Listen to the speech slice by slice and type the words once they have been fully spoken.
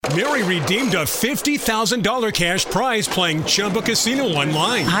Mary redeemed a $50,000 cash prize playing Chumba Casino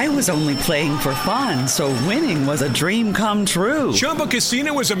online. I was only playing for fun, so winning was a dream come true. Chumba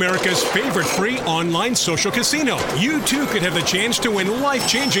Casino is America's favorite free online social casino. You too could have the chance to win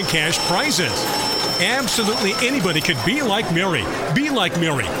life-changing cash prizes. Absolutely anybody could be like Mary. Be like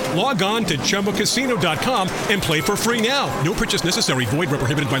Mary. Log on to ChumbaCasino.com and play for free now. No purchase necessary. Void where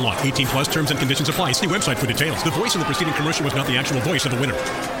prohibited by law. 18 plus terms and conditions apply. See website for details. The voice in the preceding commercial was not the actual voice of the winner.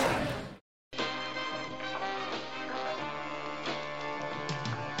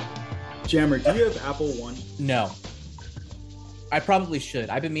 Jammer, do you have Apple One? No. I probably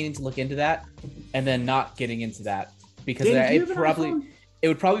should. I've been meaning to look into that and then not getting into that because it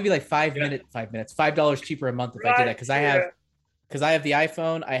would probably be like $5 cheaper a month if I did that because I have the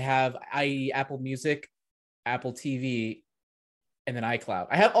iPhone, I have Apple Music, Apple TV, and then iCloud.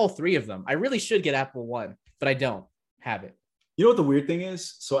 I have all three of them. I really should get Apple One, but I don't have it. You know what the weird thing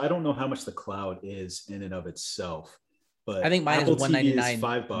is? So I don't know how much the cloud is in and of itself, but I think mine Apple is $199 TV is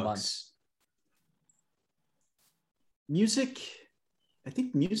 $5. a month. Music, I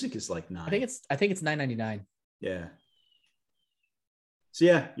think music is like $9. I think it's $9.99. Yeah. So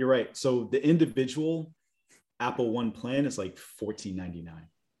yeah, you're right. So the individual Apple One plan is like $14.99.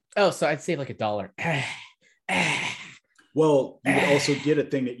 Oh, so I'd save like $1. Well, you would also get a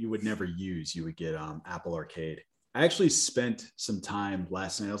thing that you would never use. You would get Apple Arcade. I actually spent some time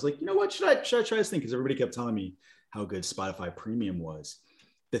last night. I was like, you know what? Should I try this thing? Because everybody kept telling me how good Spotify Premium was.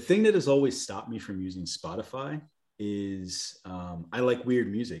 The thing that has always stopped me from using Spotify is I like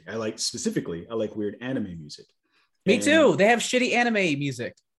weird music. I like weird anime music. Me too. They have shitty anime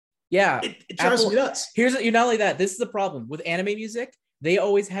music. Yeah. It drives me nuts. You're not only that. This is the problem with anime music. They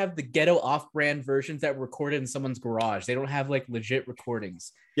always have the ghetto off-brand versions that were recorded in someone's garage. They don't have like legit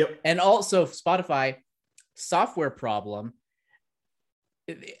recordings. Yep. And also Spotify software problem.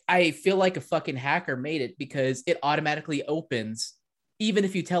 I feel like a fucking hacker made it because it automatically opens, even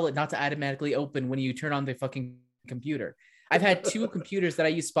if you tell it not to automatically open when you turn on the fucking computer. I've had two computers that I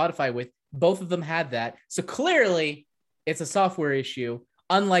use Spotify with. Both of them had that. So clearly it's a software issue,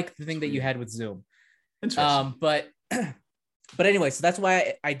 unlike the thing that you had with Zoom. Interesting. But anyway, so that's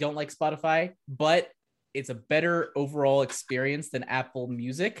why I don't like Spotify, but it's a better overall experience than Apple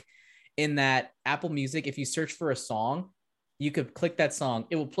Music in that Apple Music, if you search for a song, you could click that song,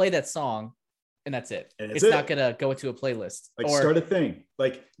 it will play that song, and that's it. It's not going to go into a playlist. Like start a thing.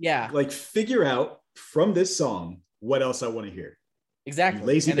 Like figure out from this song what else I want to hear. Exactly.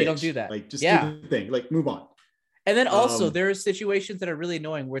 Lazy and bitch. They don't do that. Like just do the thing. Like move on. And then also there are situations that are really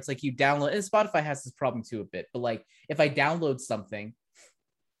annoying where it's like you download, and Spotify has this problem too a bit, but like if I download something,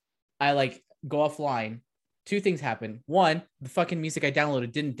 I like go offline, two things happen. One, the fucking music I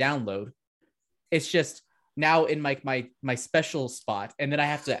downloaded didn't download. It's just now in my special spot, and then I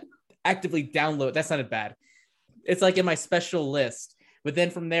have to actively download. That sounded bad. It's like in my special list, but then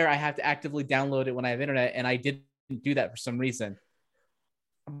from there I have to actively download it when I have internet, and I didn't do that for some reason.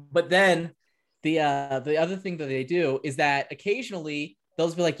 But then the other thing that they do is that occasionally they'll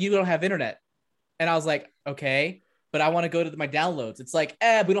just be like, you don't have internet. And I was like, okay, but I want to go to my downloads. It's like,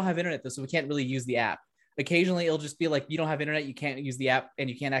 we don't have internet though, so we can't really use the app. Occasionally it'll just be like, you don't have internet, you can't use the app, and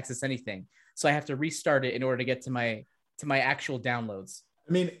you can't access anything. So I have to restart it in order to get to my actual downloads.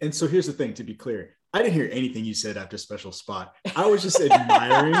 I mean, and so here's the thing, to be clear, I didn't hear anything you said after Special Spot. I was just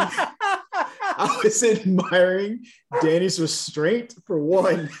admiring. I was admiring Danny's restraint for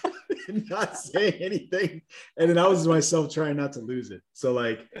one, and not saying anything, and then I was myself trying not to lose it. So,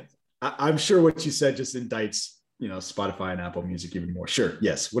 like, I'm sure what you said just indicts, Spotify and Apple Music even more. Sure,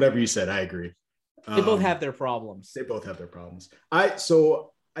 yes, whatever you said, I agree. They both have their problems. I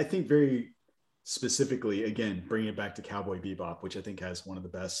think very specifically, again, bringing it back to Cowboy Bebop, which I think has one of the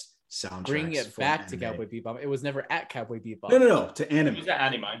best soundtracks. Bringing it back to Cowboy Bebop. It was never at Cowboy Bebop. No, to anime. It was at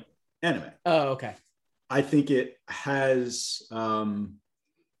anime. Oh, okay. I think it has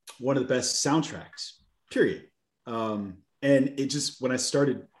one of the best soundtracks, period. And it just, when I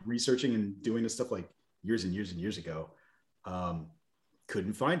started researching and doing this stuff like years and years and years ago,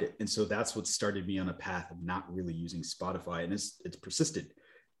 couldn't find it. And so that's what started me on a path of not really using Spotify, and it's persisted.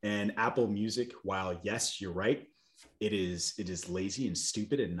 And Apple Music, while yes, you're right, it is lazy and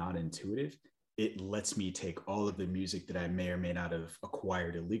stupid and not intuitive. It lets me take all of the music that I may or may not have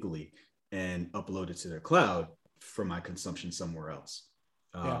acquired illegally and upload it to their cloud for my consumption somewhere else.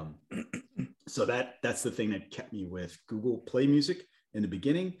 So that's the thing that kept me with Google Play Music in the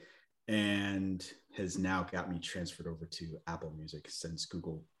beginning, and has now got me transferred over to Apple Music since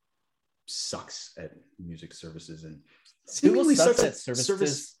Google sucks at music services and Google sucks at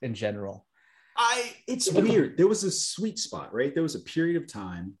services in general. It's weird. There was a sweet spot, right? There was a period of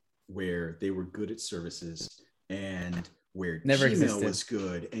time where they were good at services and where Never Gmail existed. was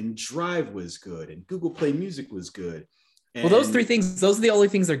good and Drive was good and Google Play Music was good. And Well, those three things, those are the only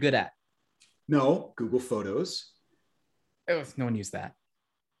things they're good at. no, Google Photos. Oh, no one used that.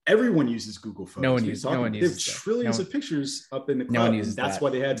 Everyone uses Google Photos. No one uses They have trillions that. of pictures up in the cloud. No one uses that's that.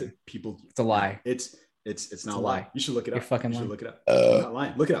 why they had to people. It's a lie. It's not a lie. You should look it up. You're fucking you should lying. look it up. I'm not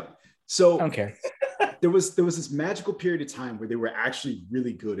lying. Look it up. So I don't care. there was this magical period of time where they were actually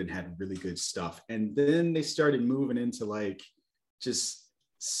really good and had really good stuff. And then they started moving into like just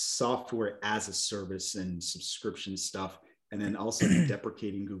software as a service and subscription stuff. And then also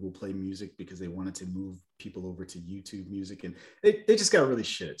deprecating Google Play Music because they wanted to move people over to YouTube Music. And they just got really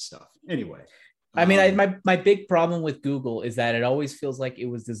shit at stuff. Anyway. I mean, my big problem with Google is that it always feels like it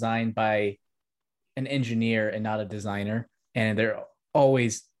was designed by an engineer and not a designer. And they're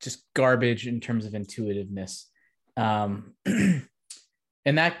always just garbage in terms of intuitiveness.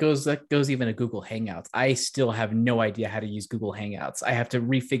 And that goes even to Google Hangouts. I still have no idea how to use Google Hangouts. I have to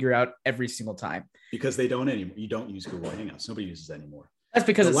refigure out every single time. Because they don't anymore. You don't use Google Hangouts. Nobody uses that anymore. That's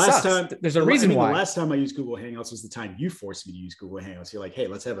because it sucks. There's a reason why. The last time I used Google Hangouts was the time you forced me to use Google Hangouts. You're like, hey,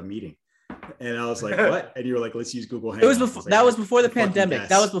 let's have a meeting. And I was like, what? And you were like, let's use Google Hangouts. It was before, that was before the fucking pandemic. guess.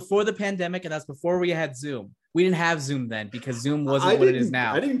 That was before the pandemic, and that's before we had Zoom. We didn't have Zoom then because Zoom wasn't what it is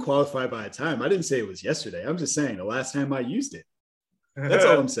now. I didn't qualify by a time. I didn't say it was yesterday. I'm just saying the last time I used it. That's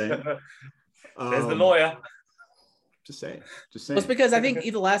all I'm saying. There's the lawyer. Just saying. Well, it's because I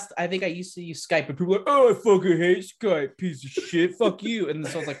think I used to use Skype, and people were like, oh, I fucking hate Skype, piece of shit, fuck you. And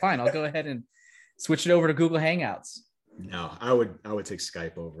so I was like, fine, I'll go ahead and switch it over to Google Hangouts. No, I would take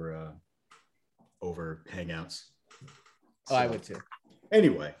Skype over Hangouts. Oh, I would too.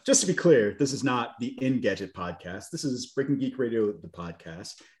 Anyway, just to be clear, this is not the Engadget podcast. This is Breaking Geek Radio, the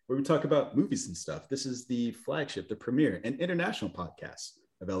podcast, where we talk about movies and stuff. This is the flagship, the premier, and international podcast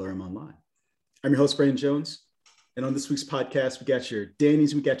of LRM Online. I'm your host, Brandon Jones. And on this week's podcast, we got your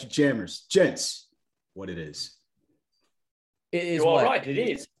Dannies, we got your Jammers. Gents, what it is. It is You're all what? right, it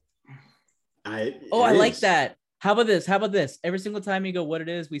is. I like that. How about this? Every single time you go, what it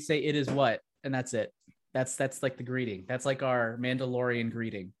is, we say it is what, and that's it. That's like the greeting. That's like our Mandalorian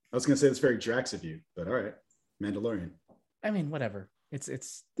greeting. I was gonna say that's very Drax of you, but all right, Mandalorian. I mean, whatever.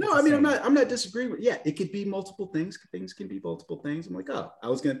 It's no. I mean, I'm not disagreeing with. Yeah, it could be multiple things. Things can be multiple things. I'm like, oh, I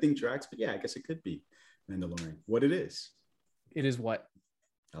was gonna think Drax, but yeah, I guess it could be Mandalorian. What it is. It is what.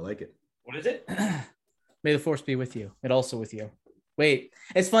 I like it. What is it? May the force be with you. And also with you. Wait,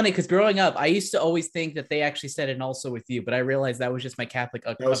 it's funny because growing up, I used to always think that they actually said and also with you, but I realized that was just my Catholic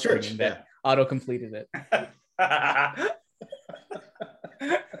upbringing that auto-completed it.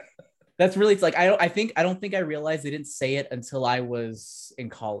 That's really, it's like, I don't think I realized they didn't say it until I was in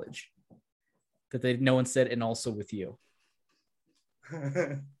college. That no one said and also with you.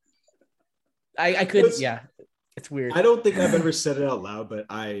 I couldn't, yeah. It's weird. I don't think I've ever said it out loud, but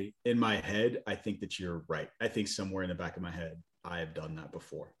in my head, I think that you're right. I think somewhere in the back of my head, I have done that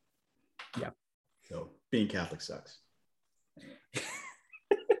before. Yeah. So being Catholic sucks.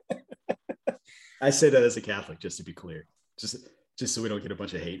 I say that as a Catholic, just to be clear, just so we don't get a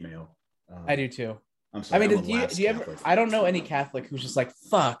bunch of hate mail. I do too. I'm sorry. I mean, do you ever? I don't know any Catholic who's just like,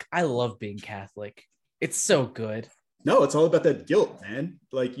 "Fuck, I love being Catholic. It's so good." No, it's all about that guilt, man.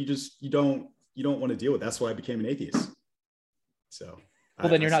 Like you don't want to deal with. That's why I became an atheist. So. Well,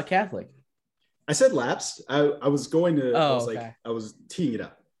 then you're not Catholic. I said lapsed. I was going to. Oh, I was okay. I was teeing it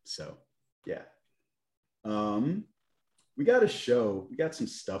up. So, yeah. We got a show. We got some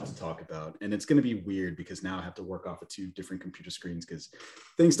stuff to talk about, and it's going to be weird because now I have to work off of two different computer screens because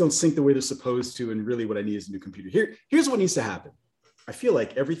things don't sync the way they're supposed to. And really, what I need is a new computer. Here's what needs to happen. I feel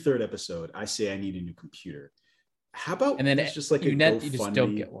like every third episode, I say I need a new computer. How about and then it's just like you just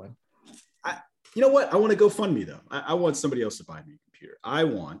don't get one. You know what? I want to GoFundMe though. I want somebody else to buy me a computer. I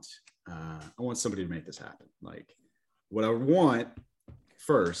want somebody to make this happen. Like what I want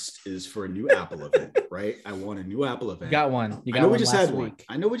first is for a new Apple event, right? I want a new Apple event. You got one. I know we just had one.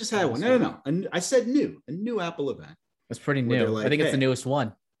 I know we just had one. No. I said new. A new Apple event. That's pretty new. Like, I think it's the newest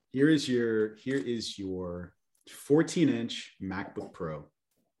one. Here is your 14-inch MacBook Pro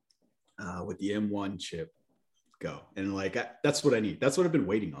with the M1 chip. Go. And like that's what I need. That's what I've been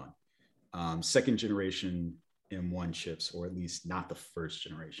waiting on. Second generation M1 chips, or at least not the first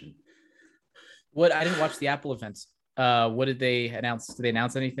generation. What? I didn't watch the Apple events. What did they announce? Did they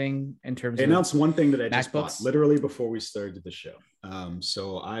announce anything in terms They of announced one thing that I just MacBooks? bought literally before we started the show.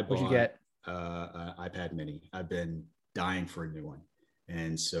 So I bought What'd you get? An iPad mini. I've been dying for a new one.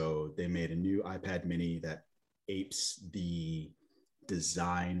 And so they made a new iPad mini that apes the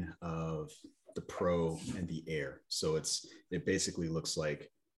design of the Pro, and the Air. So it basically looks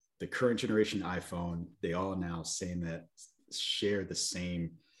like the current generation iPhone. They all now saying that share the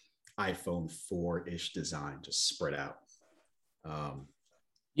same iPhone 4-ish design, just spread out.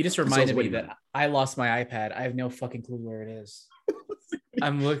 You just reminded me that I lost my iPad. I have no fucking clue where it is.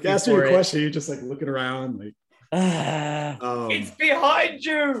 I'm looking Ask for me a it. question. You're just like looking around, like it's behind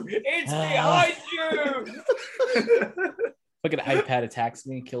you. It's behind you. Like an iPad attacks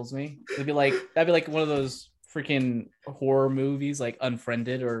me, kills me. That'd be like one of those freaking horror movies, like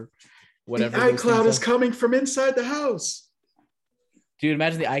Unfriended or whatever. The iCloud is coming from inside the house. Dude,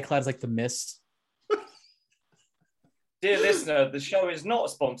 imagine the iCloud is like the mist. Dear listener, the show is not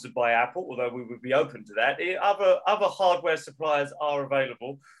sponsored by Apple, although we would be open to that. Other hardware suppliers are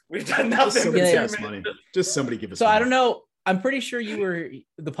available. We've done nothing. Just somebody give us. So money. I don't know. I'm pretty sure you were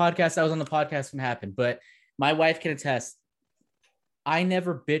the podcast. I was on the podcast when it happened, but my wife can attest. I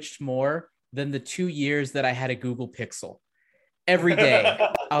never bitched more than the 2 years that I had a Google Pixel. Every day,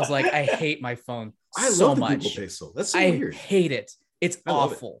 I was like, I hate my phone so love the much. Google Pixel. That's so weird. I hate it. It's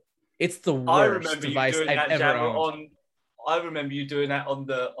awful. It's the worst device I've ever owned. I remember you doing that on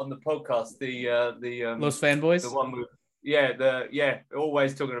the podcast. The Los Fanboys. The one with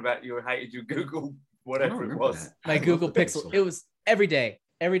always talking about you hated your Google whatever it was. My Google Pixel. It was every day.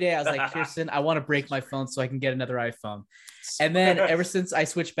 Every day I was like, Kirsten, I want to break my phone so I can get another iPhone. And then ever since I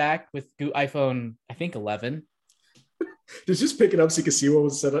switched back with iPhone, I think 11. Just pick it up so you can see what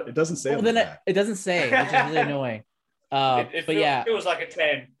was set up. It doesn't say. Well, then it doesn't say, which is really annoying. It feels like a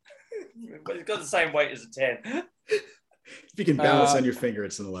 10, but it's got the same weight as a 10. If you can balance on your finger,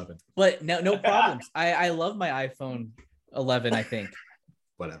 it's an 11. But no problems. I love my iPhone 11. I think.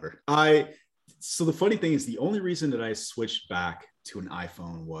 Whatever. So the funny thing is, the only reason that I switched back to an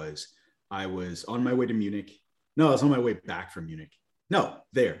iPhone was I was on my way to Munich. No, I was on my way back from Munich. No,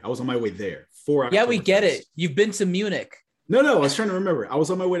 I was on my way there. Yeah, we get it. You've been to Munich. No, I was trying to remember. I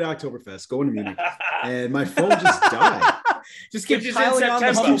was on my way to Oktoberfest, going to Munich, and my phone just died. Just keep piling on the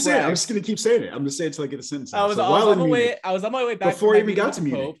I'm just going to keep saying it. I'm going to say it until I get a sentence out. I was on my way back before I even got to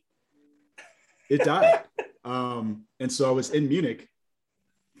Munich. It died. And so I was in Munich,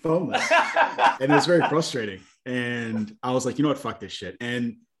 phoneless, and it was very frustrating. And I was like, you know what, fuck this shit.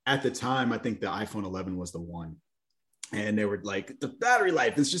 And at the time, I think the iPhone 11 was the one. And they were like, the battery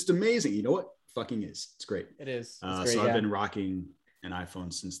life is just amazing. You know what? Fucking is. It's great. It is. So I've been rocking an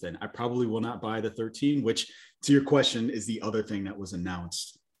iPhone since then. I probably will not buy the 13, which, to your question, is the other thing that was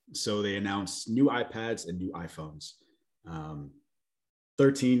announced. So they announced new iPads and new iPhones.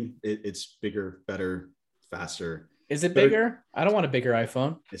 13, it's bigger, better, faster. Is it bigger? I don't want a bigger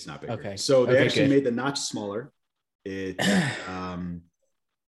iPhone. It's not bigger. Okay. So they actually made the notch smaller. It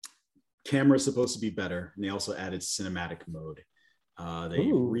camera is supposed to be better, and they also added cinematic mode. They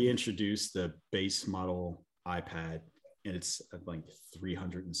reintroduced the base model iPad, and it's like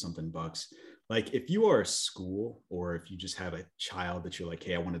 $300 and something bucks. Like, if you are a school, or if you just have a child that you're like,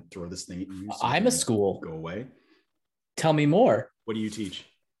 hey, I want to throw this thing at you. So I'm a school. Go away. Tell me more. What do you teach?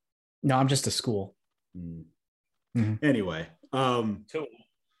 No, I'm just a school. Mm-hmm. Anyway, and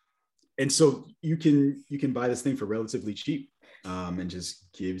so you can buy this thing for relatively cheap, and just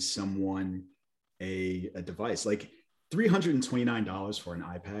give someone a device. Like $329 for an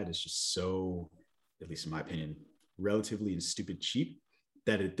iPad is just so, at least in my opinion, relatively and stupid cheap,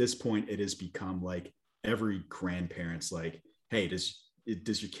 that at this point it has become like every grandparent's like, hey, does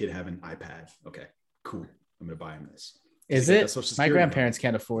your kid have an iPad? Okay, cool, I'm gonna buy him this. Is it? My grandparents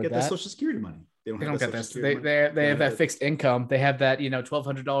can't afford that. That Social Security money. They don't get this. They have that fixed income. They have that,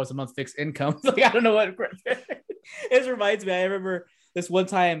 $1,200 a month fixed income. Like, I don't know what. It reminds me. I remember this one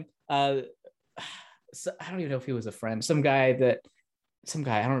time. I don't even know if he was a friend. Some guy. I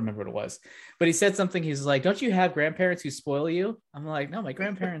don't remember what it was, but he said something. He's like, "Don't you have grandparents who spoil you?" I'm like, "No, my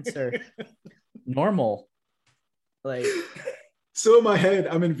grandparents are normal." Like. So in my head,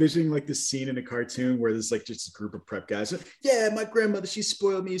 I'm envisioning like this scene in a cartoon where there's like just a group of prep guys. Yeah, my grandmother, she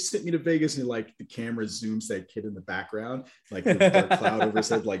spoiled me, sent me to Vegas, and like the camera zooms that kid in the background, like the dark cloud over his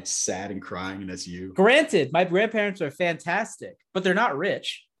head, like sad and crying, and that's you. Granted, my grandparents are fantastic, but they're not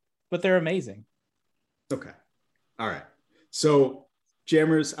rich, but they're amazing. Okay. All right. So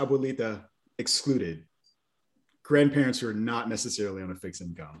jammers, abuelita excluded. Grandparents who are not necessarily on a fixed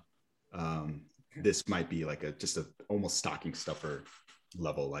income. This might be like just a almost stocking stuffer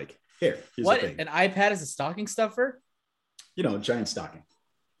level. Like, here's what, the thing. An iPad is a stocking stuffer? Giant stocking.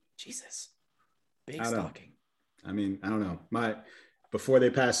 Jesus, big stocking. I mean, I don't know. Before they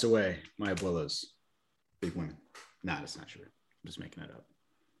passed away, my abuelos, big women. Nah, that's not true. I'm just making that up.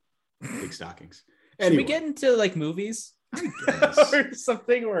 Big stockings. Anyway. Should we get into like movies or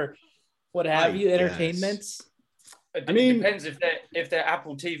something? Or what have you, guess. entertainment. It I mean- depends if they're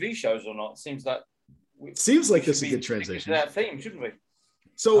Apple TV shows or not. Seems like this is a good sticking transition. to that theme, shouldn't we?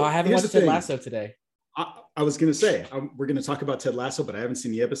 So I haven't here's watched the Ted thing. Lasso today. I was gonna say we're gonna talk about Ted Lasso, but I haven't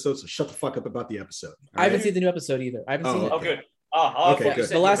seen the episode, so shut the fuck up about the episode. I haven't seen the new episode either. I haven't seen it. Oh, good. I Okay, thought you good.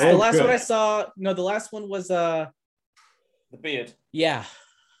 said The last Oh, one good. I saw. No, the last one was the beard. yeah,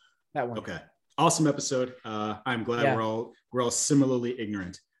 that one. Okay, awesome episode. I'm glad Yeah. we're all similarly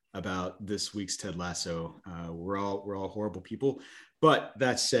ignorant about this week's Ted Lasso. We're all horrible people. But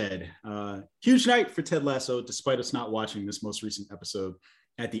that said, huge night for Ted Lasso, despite us not watching this most recent episode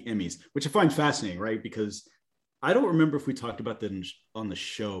at the Emmys, which I find fascinating, right? Because I don't remember if we talked about that on the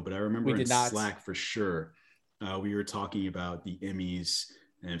show, but I remember We in did not. Slack for sure. We were talking about the Emmys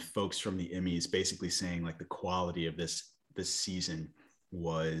and folks from the Emmys basically saying like the quality of this season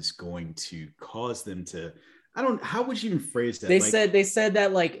was going to cause them to, how would you even phrase that? They said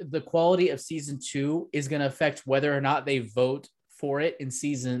that like the quality of season 2 is going to affect whether or not they vote for it in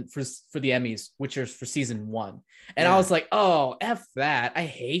season for the Emmys, which is for season 1. And I Yeah. was like, oh, F that. I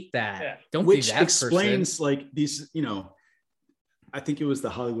hate that. Yeah. Don't which be that explains person. like these, I think it was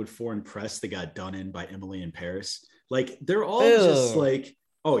the Hollywood Foreign Press that got done in by Emily in Paris. Like they're all just Ew. like,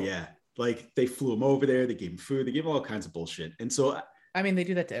 oh yeah, like they flew him over there, they gave him food, they gave him all kinds of bullshit. And so I mean, they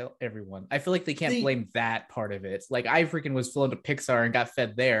do that to everyone. I feel like they can't They- blame that part of it. Like I freaking was flown to Pixar and got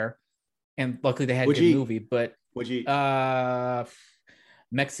fed there. And luckily they had a What'd good you eat? movie, but would you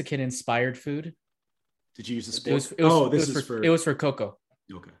Mexican inspired food. did you use the It sport? was, This it was is for it was for Coco.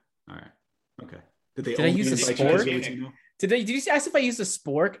 okay. All right. Okay. Did they Did I only use a invite you spork? as Valentino? Did you ask if I used a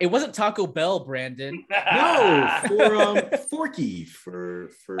spork? It wasn't Taco Bell, Brandon. No, for Forky for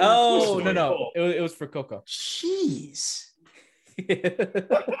Oh Toy Story. no. It was for Coco. Jeez.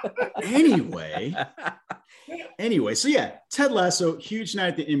 Anyway, so yeah, Ted Lasso, huge night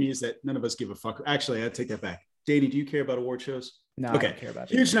at the Emmys that none of us give a fuck. Actually, I take that back. Danny, do you care about award shows? No, Okay. I don't care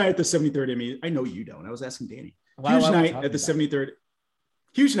about it. Huge night at the 73rd Emmy. I know you don't. I was asking Danny. Why Huge are we night talking at the about it? 73rd.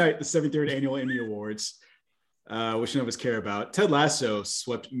 Huge night at the 73rd Annual Emmy Awards, which none of us care about. Ted Lasso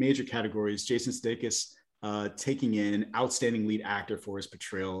swept major categories. Jason Sudeikis taking in Outstanding Lead Actor for his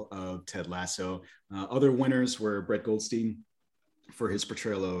portrayal of Ted Lasso. Other winners were Brett Goldstein for his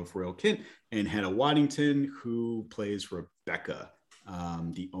portrayal of Royal Kent and Hannah Waddington, who plays Rebecca,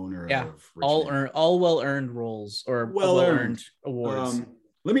 the owner of Richmond. all well earned roles or Well well earned. earned awards.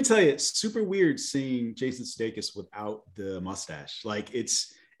 Let me tell you, it's super weird seeing Jason Sudeikis without the mustache. Like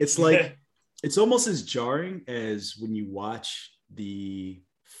it's like it's almost as jarring as when you watch the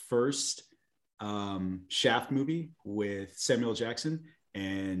first Shaft movie with Samuel Jackson,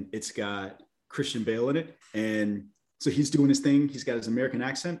 and it's got Christian Bale in it, and so he's doing his thing. He's got his American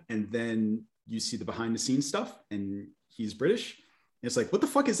accent, and then you see the behind the scenes stuff, and he's British. And it's like, what the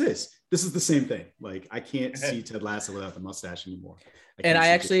fuck is this? This is the same thing. Like, I can't see Ted Lasso without the mustache anymore. And can't I see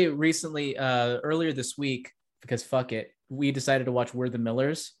actually recently, earlier this week, because fuck it, we decided to watch We're the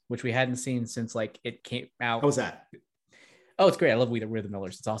Millers, which we hadn't seen since like it came out. How was that? Oh, it's great. I love We're the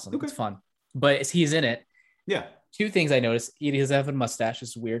Millers. It's awesome. Okay. It's fun. But he's in it. Yeah. 2 things I noticed. He doesn't have a mustache.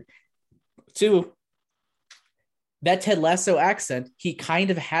 It's weird. 2, that Ted Lasso accent, he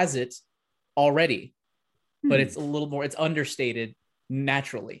kind of has it already, but it's a little more, it's understated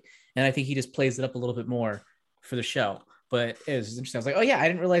naturally. And I think he just plays it up a little bit more for the show. But it was interesting. I was like, oh yeah, I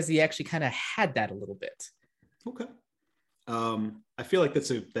didn't realize he actually kind of had that a little bit. Okay. I feel like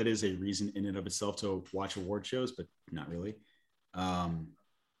that is a reason in and of itself to watch award shows, but not really.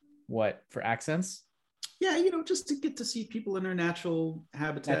 What, for accents? Yeah, just to get to see people in their natural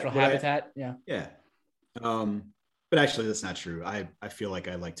habitat. Natural But habitat. Yeah. Yeah. But actually, that's not true. I feel like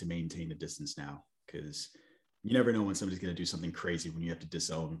I like to maintain a distance now because you never know when somebody's going to do something crazy when you have to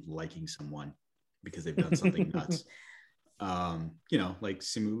disown liking someone because they've done something nuts. Like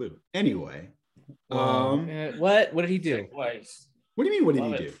Simu Liu. Anyway. What did he do? Ways. What do you mean? What did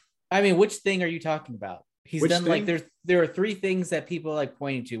Love he it. do? I mean, which thing are you talking about? He's Which done like thing? there are 3 things that people are like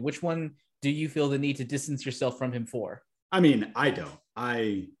pointing to. Which one do you feel the need to distance yourself from him for? I mean, I don't. Are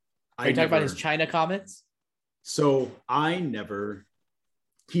you talking about his China comments? So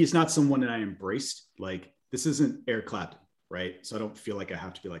he is not someone that I embraced. Like, this isn't Eric Clapton, right? So I don't feel like I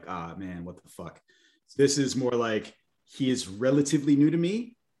have to be like, man, what the fuck? This is more like he is relatively new to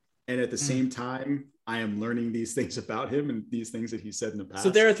me. And at the same time, I am learning these things about him and these things that he said in the past. So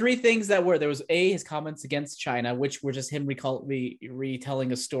there are 3 things that were, there was his comments against China, which were just him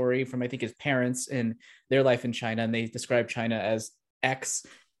retelling a story from, I think, his parents and their life in China. And they described China as X,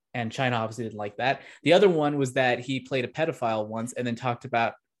 and China obviously didn't like that. The other one was that he played a pedophile once and then talked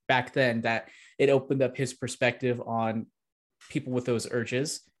about back then that it opened up his perspective on people with those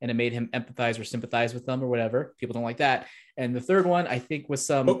urges, and it made him empathize or sympathize with them or whatever. People don't like that. And the third one, I think, was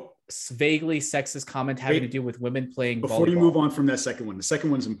some vaguely sexist comment having to do with women playing before volleyball. you move on from that second one, the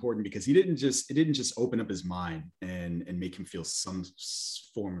second one's important because it didn't just open up his mind and make him feel some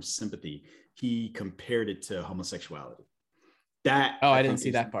form of sympathy. He compared it to homosexuality. That I didn't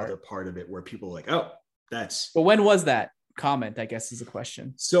see that part. Other part of it where people were like, oh, that's. But when was that comment? I guess is the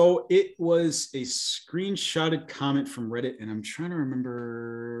question. So it was a screenshotted comment from Reddit, and I'm trying to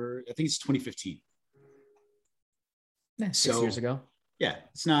remember. I think it's 2015. 6 years ago. Yeah,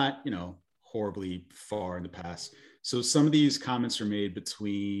 it's not, horribly far in the past. So some of these comments are made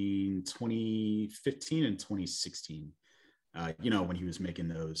between 2015 and 2016. When he was making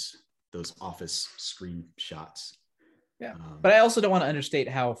those office screenshots. Yeah, but I also don't want to understate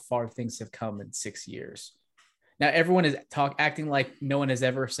how far things have come in 6 years. Now everyone is acting like no one has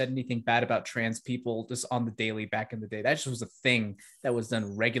ever said anything bad about trans people just on the daily back in the day. That just was a thing that was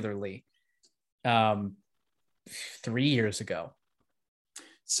done regularly 3 years ago.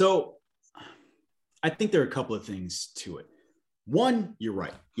 So I think there are a couple of things to it. One, you're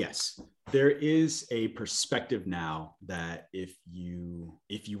right. Yes, there is a perspective now that if you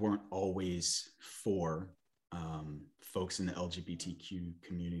weren't always for folks in the LGBTQ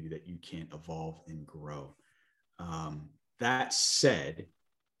community, that you can't evolve and grow. That said,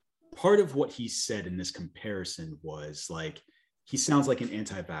 part of what he said in this comparison was like, he sounds like an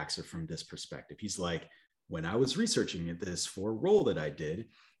anti-vaxxer from this perspective. He's like, when I was researching this for a role that I did,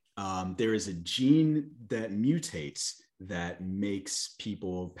 there is a gene that mutates that makes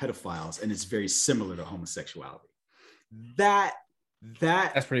people pedophiles, and it's very similar to homosexuality.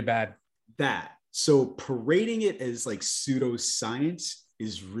 That's pretty bad. So parading it as like pseudoscience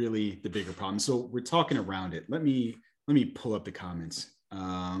is really the bigger problem. So we're talking around it. Let me pull up the comments.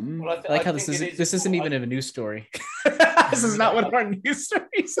 I like how this isn't even a news story. This is not one of our news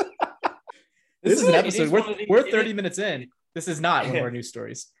stories. This is an episode. We're 30 minutes in. This is not one of our news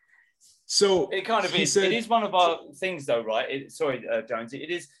stories. So it kind of is. It is one of our things, though, right? Jones. It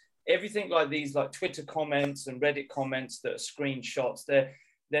is everything like these, like Twitter comments and Reddit comments that are screenshots.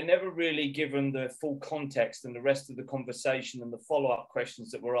 They're never really given the full context and the rest of the conversation and the follow-up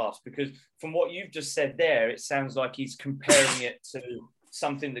questions that were asked. Because from what you've just said there, it sounds like he's comparing it to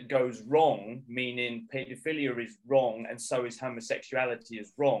something that goes wrong, meaning pedophilia is wrong and so is homosexuality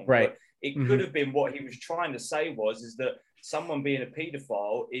is wrong. Right. But it could have been what he was trying to say is that someone being a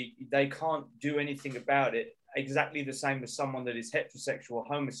pedophile, they can't do anything about it, exactly the same as someone that is heterosexual or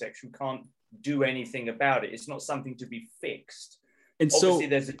homosexual can't do anything about it. It's not something to be fixed. And obviously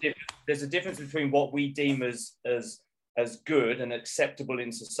there's a difference between what we deem as good and acceptable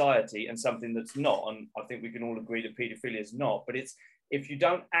in society and something that's not. And I think we can all agree that pedophilia is not. But it's, if you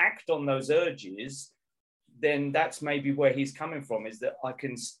don't act on those urges, then that's maybe where he's coming from, is that I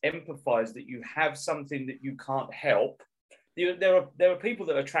can empathize that you have something that you can't help. There are people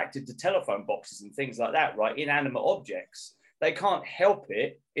that are attracted to telephone boxes and things like that, right? Inanimate objects. They can't help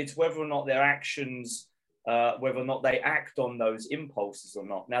it. It's whether or not their actions, whether or not they act on those impulses or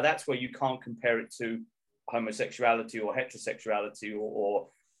not. Now, that's where you can't compare it to homosexuality or heterosexuality or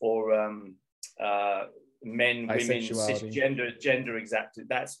men, women, cisgender, gender exactly.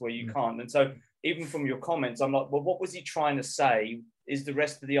 That's where you can't. And so even from your comments, I'm like, well, what was he trying to say? Is the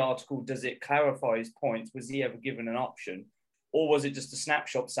rest of the article, does it clarify his points? Was he ever given an option? Or was it just a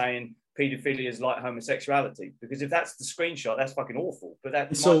snapshot saying pedophilia is like homosexuality? Because if that's the screenshot, that's fucking awful. But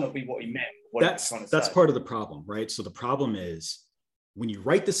that might not be what he meant. That's part of the problem, right? So the problem is when you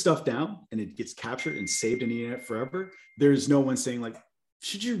write this stuff down and it gets captured and saved in the internet forever, there's no one saying like,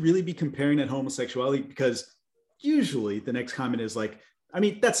 should you really be comparing that homosexuality? Because usually the next comment is like, I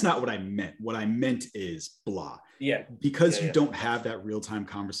mean, that's not what I meant. What I meant is blah. Yeah. Because you don't have that real-time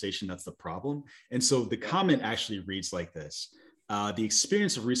conversation, that's the problem. And so the comment actually reads like this. The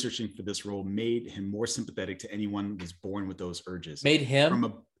experience of researching for this role made him more sympathetic to anyone who was born with those urges. Made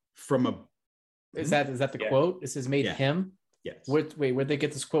him? From a Is that the quote? It says made him? Yes. Where'd they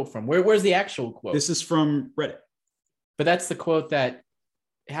get this quote from? Where's the actual quote? This is from Reddit. But that's the quote that,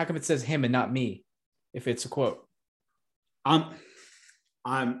 how come it says him and not me if it's a quote? I'm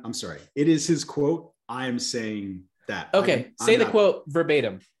sorry. It is his quote. I am saying that. Okay. Say the quote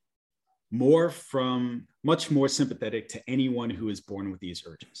verbatim. Much more sympathetic to anyone who is born with these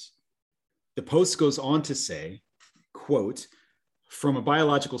urges. The post goes on to say, quote, from a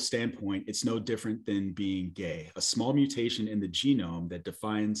biological standpoint, it's no different than being gay, a small mutation in the genome that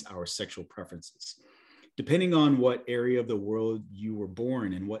defines our sexual preferences. Depending on what area of the world you were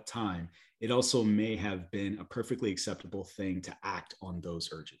born and what time, it also may have been a perfectly acceptable thing to act on those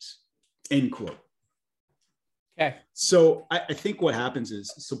urges. End quote. Okay. So I think what happens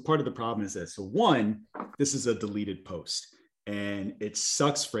is, so part of the problem is this. So one, this is a deleted post, and it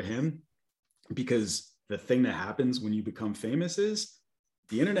sucks for him because the thing that happens when you become famous is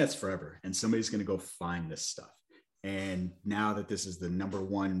the internet's forever, and somebody's going to go find this stuff. And now that this is the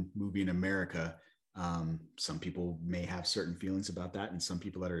 #1 movie in America, some people may have certain feelings about that, and some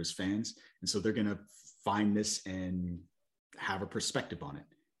people that are his fans, and so they're going to find this and have a perspective on it.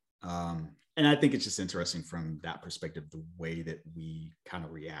 And I think it's just interesting from that perspective, the way that we kind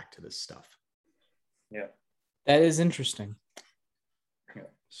of react to this stuff. Yeah, that is interesting. Yeah.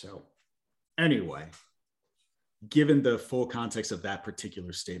 So anyway, given the full context of that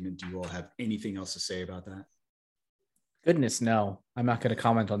particular statement, do you all have anything else to say about that? Goodness, no. I'm not going to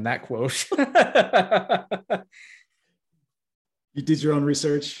comment on that quote. You did your own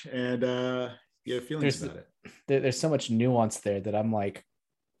research and you have feelings about it. There's so much nuance there that I'm like,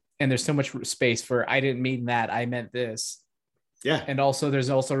 and there's so much space for, I didn't mean that, I meant this. Yeah. And also there's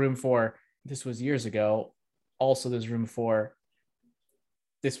also room for, this was years ago. Also there's room for,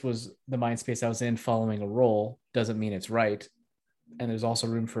 this was the mind space I was in following a role, doesn't mean it's right. And there's also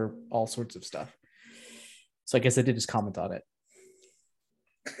room for all sorts of stuff. So I guess I did just comment on it.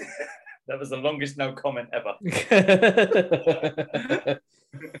 That was the longest no comment ever.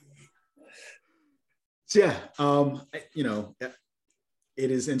 So yeah, you know, it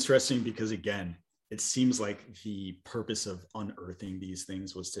is interesting because, again, it seems like the purpose of unearthing these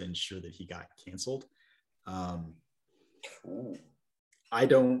things was to ensure that he got canceled. I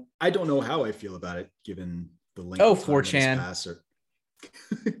don't know how I feel about it, given the length of time 4chan. that has passed, or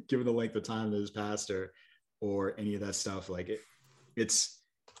given the length of time that has passed, or any of that stuff. Like it's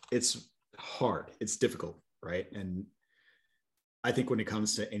hard, it's difficult, right? And I think when it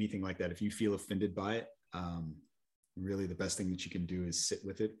comes to anything like that, if you feel offended by it, really the best thing that you can do is sit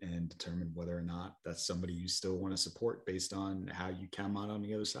with it and determine whether or not that's somebody you still want to support based on how you come out on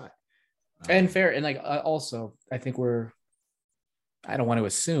the other side. And fair. And like, also, I think I don't want to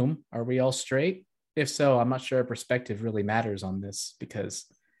assume, are we all straight? If so, I'm not sure our perspective really matters on this, because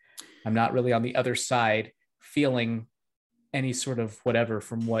I'm not really on the other side feeling any sort of whatever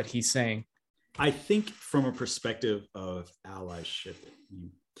from what he's saying. I think from a perspective of allyship, you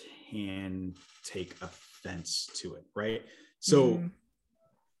can take offense to it, right? So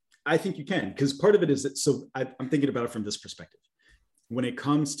I think you can, because part of it is that, so I'm thinking about it from this perspective. When it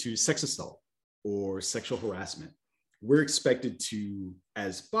comes to sex assault or sexual harassment, we're expected to,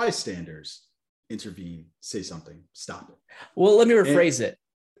 as bystanders, intervene, say something, stop it. Well, let me rephrase it.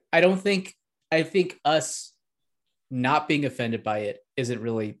 I think us not being offended by it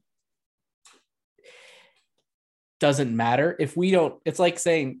doesn't matter. If we don't, it's like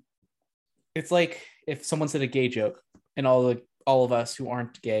if someone said a gay joke and all of us who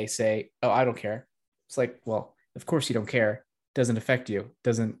aren't gay say, "Oh, I don't care." It's like, well, of course you don't care. Doesn't affect you.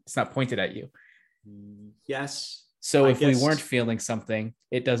 It's not pointed at you. Yes. So if we weren't feeling something,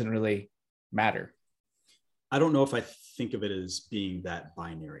 it doesn't really matter. I don't know if I think of it as being that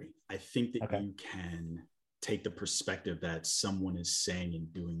binary. I think that you can take the perspective that someone is saying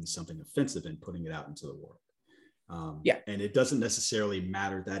and doing something offensive and putting it out into the world. And it doesn't necessarily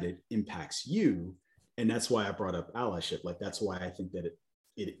matter that it impacts you. And that's why I brought up allyship. Like, that's why I think that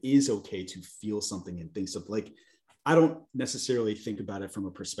it is okay to feel something and think something. Like, I don't necessarily think about it from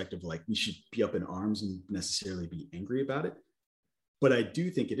a perspective like we should be up in arms and necessarily be angry about it. But I do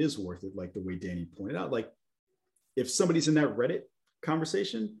think it is worth it, like the way Danny pointed out. Like, if somebody's in that Reddit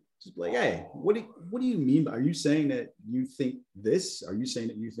conversation, just be like, hey, what do you mean? Are you saying that you think this? Are you saying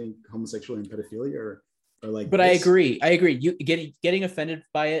that you think homosexuality and pedophilia or like? But this? I agree. You getting offended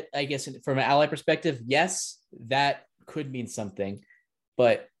by it, I guess, from an ally perspective, yes, that could mean something,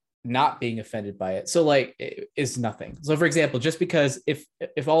 but not being offended by it, so like, it is nothing. So, for example, just because if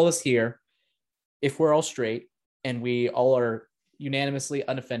all of us here, if we're all straight and we all are unanimously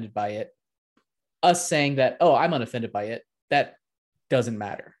unoffended by it, us saying that, oh, I'm unoffended by it, that doesn't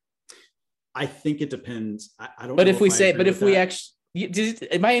matter. I think it depends. I don't. But know if we I say, agree but with if we that. actually,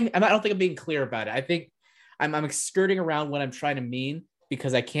 I don't think I'm being clear about it. I think I'm skirting around what I'm trying to mean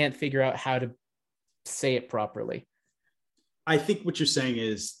because I can't figure out how to say it properly. I think what you're saying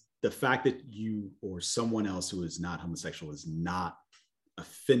is the fact that you or someone else who is not homosexual is not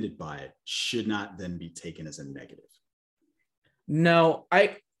offended by it should not then be taken as a negative. No,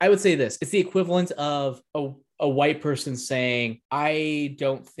 I would say this. It's the equivalent of a white person saying, I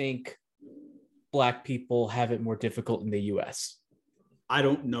don't think Black people have it more difficult in the US. I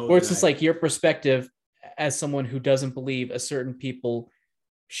don't know. Or it's just like your perspective as someone who doesn't believe a certain people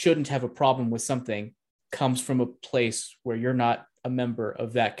shouldn't have a problem with something comes from a place where you're not a member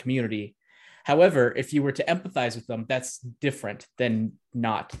of that community. However, if you were to empathize with them, that's different than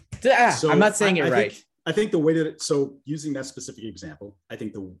not. So I'm not saying it right. I think the way that, so using that specific example, I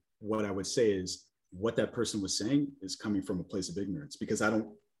think what I would say is what that person was saying is coming from a place of ignorance, because I don't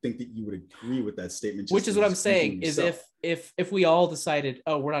think that you would agree with that statement. Which is what I'm saying is if we all decided,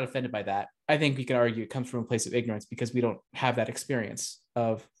 oh, we're not offended by that, I think we can argue it comes from a place of ignorance because we don't have that experience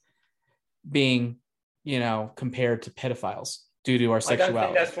of being, compared to pedophiles due to our sexuality. I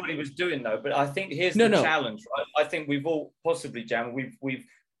don't think that's what he was doing though, but I think here's the challenge, right? I think we've all possibly, Jam, we've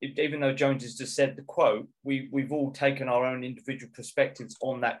even though Jones has just said the quote, we've all taken our own individual perspectives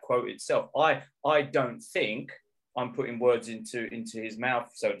on that quote itself. I don't think, I'm putting words into his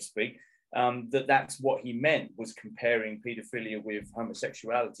mouth, so to speak, that's what he meant, was comparing paedophilia with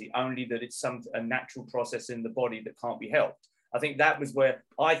homosexuality, only that it's a natural process in the body that can't be helped. I think that's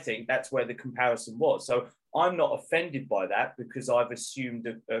where the comparison was. So I'm not offended by that because I've assumed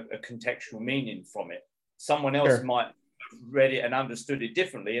a contextual meaning from it. Someone else might have read it and understood it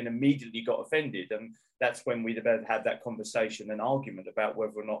differently and immediately got offended. And that's when we'd have had that conversation and argument about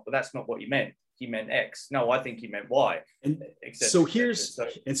whether or not, but that's not what he meant. He meant X. No, I think he meant Y. And so here's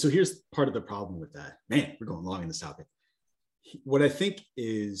part of the problem with that. Man, we're going long in this topic. What I think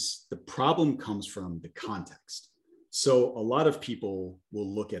is the problem comes from the context. So a lot of people will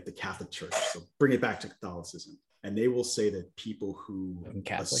look at the Catholic Church, so bring it back to Catholicism, and they will say that people who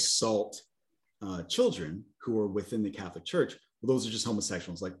assault children who are within the Catholic Church, well, those are just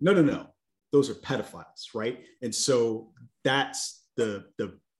homosexuals. Like, no, those are pedophiles, right? And so that's the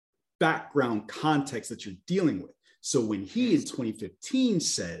background context that you're dealing with. So when he in 2015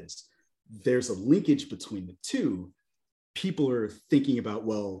 says there's a linkage between the two, people are thinking about,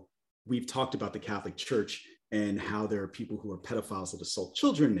 well, we've talked about the Catholic Church and how there are people who are pedophiles that assault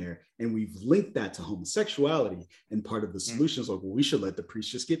children there, and we've linked that to homosexuality. And part of the solution is like, well, we should let the priest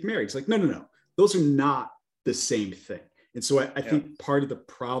just get married. It's like, no, those are not the same thing. And so I think part of the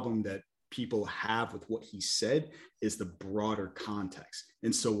problem that people have with what he said is the broader context.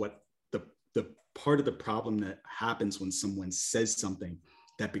 And so what the part of the problem that happens when someone says something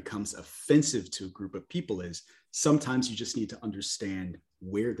that becomes offensive to a group of people is sometimes you just need to understand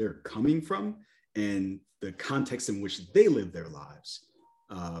where they're coming from and the context in which they live their lives.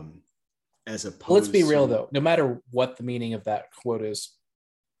 As opposed Let's be real though, no matter what the meaning of that quote is,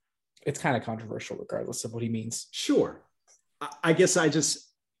 it's kind of controversial regardless of what he means. Sure. I guess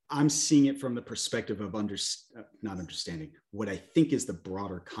I'm seeing it from the perspective of not understanding what I think is the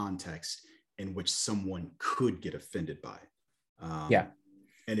broader context in which someone could get offended by.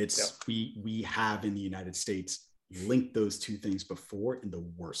 And it's, we have in the United States linked those two things before in the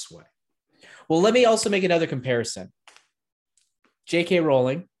worst way. Well, let me also make another comparison. J.K.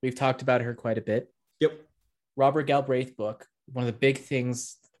 Rowling, we've talked about her quite a bit. Yep. Robert Galbraith book, one of the big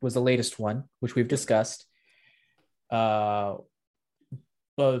things was the latest one, which we've discussed. Troubled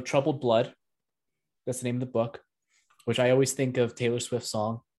Blood. That's the name of the book, which I always think of Taylor Swift's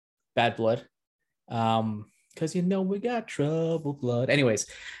song, Bad Blood. Because we got troubled blood. Anyways,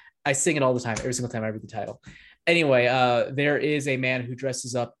 I sing it all the time, every single time I read the title. Anyway, there is a man who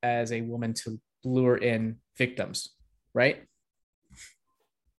dresses up as a woman to lure in victims, right?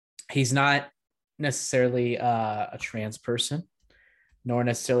 He's not necessarily a trans person, nor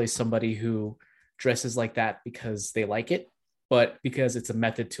necessarily somebody who dresses like that because they like it, but because it's a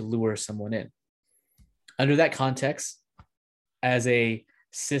method to lure someone in. Under that context, as a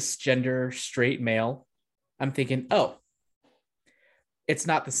cisgender straight male, I'm thinking, oh, it's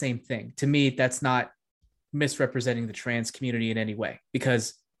not the same thing. To me, that's not misrepresenting the trans community in any way,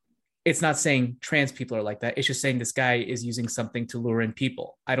 because it's not saying trans people are like that. It's just saying this guy is using something to lure in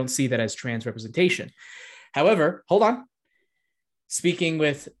people. I don't see that as trans representation. However, hold on. Speaking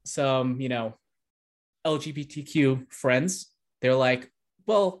with some, LGBTQ friends, they're like,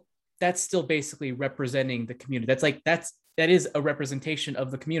 well, that's still basically representing the community. That is a representation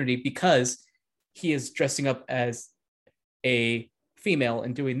of the community because he is dressing up as a female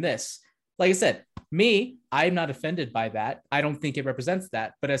and doing this. Like I said, I'm not offended by that. I don't think it represents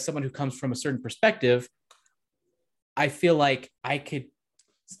that. But as someone who comes from a certain perspective, I feel like I could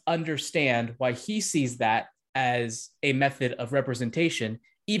understand why he sees that as a method of representation,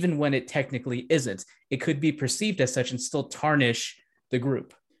 even when it technically isn't. It could be perceived as such and still tarnish the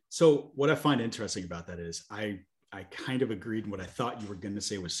group. So what I find interesting about that is I kind of agreed, and what I thought you were going to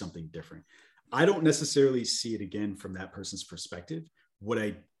say was something different. I don't necessarily see it again from that person's perspective. What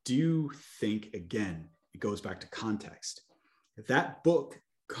I do think, again, it goes back to context. That book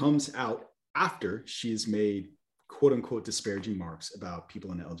comes out after she has made quote unquote disparaging marks about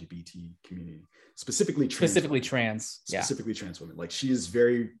people in the LGBT community, specifically trans trans women. Like, she is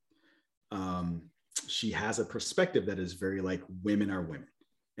very she has a perspective that is very like women are women,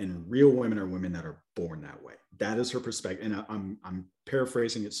 and real women are women that are born that way. That is her perspective. And I'm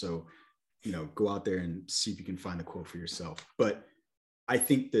paraphrasing it. So, go out there and see if you can find the quote for yourself. But I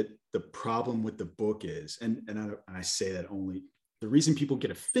think that the problem with the book is, and I say that only, the reason people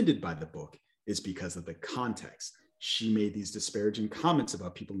get offended by the book is because of the context. She made these disparaging comments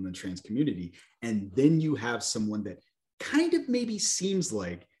about people in the trans community. And then you have someone that kind of maybe seems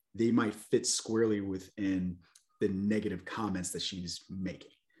like they might fit squarely within the negative comments that she's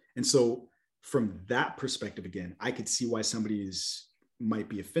making. And so from that perspective, again, I could see why somebody might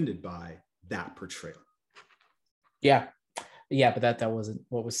be offended by that portrayal. Yeah. Yeah, but that wasn't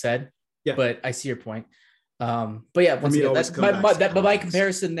what was said. Yeah. But I see your point. But yeah, once again, my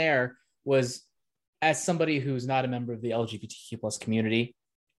comparison there was, as somebody who's not a member of the LGBTQ plus community,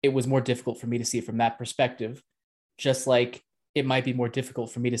 it was more difficult for me to see it from that perspective. Just like it might be more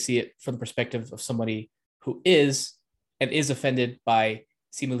difficult for me to see it from the perspective of somebody who is offended by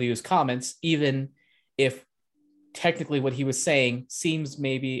Simu Liu's comments, even if technically what he was saying seems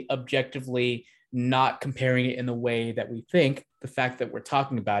maybe objectively not comparing it in the way that we think. The fact that we're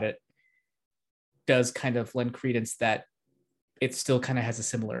talking about it does kind of lend credence that it still kind of has a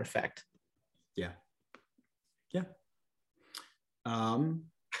similar effect. Yeah.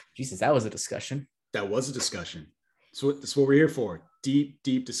 Jesus, that was a discussion. That was a discussion. So that's what we're here for.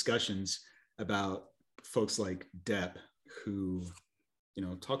 Deep discussions about folks like Depp, who,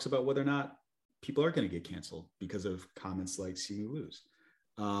 talks about whether or not people are going to get canceled because of comments like Simu Liu's.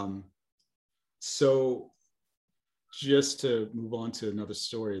 So just to move on to another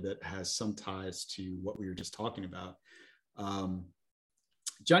story that has some ties to what we were just talking about.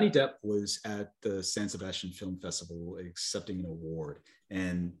 Johnny Depp was at the San Sebastian Film Festival accepting an award,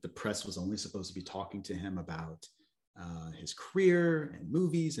 and the press was only supposed to be talking to him about his career and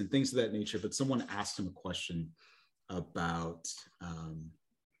movies and things of that nature. But someone asked him a question about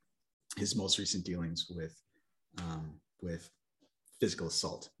his most recent dealings with physical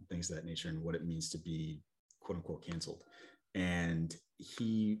assault and things of that nature, and what it means to be quote unquote canceled. And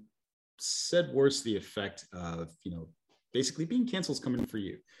he said words to the effect of, basically being canceled is coming for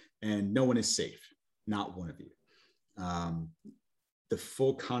you and no one is safe, not one of you. The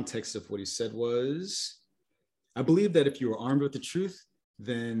full context of what he said was, I believe that if you are armed with the truth,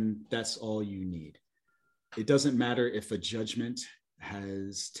 then that's all you need. It doesn't matter if a judgment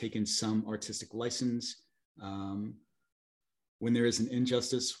has taken some artistic license. When there is an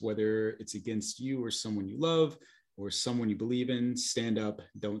injustice, whether it's against you or someone you love or someone you believe in, stand up,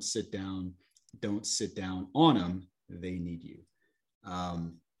 don't sit down on them. They need you.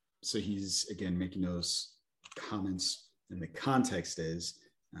 So he's, again, making those comments, and the context is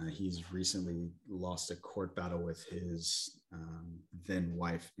he's recently lost a court battle with his then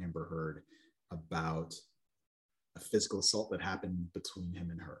wife, Amber Heard, about a physical assault that happened between him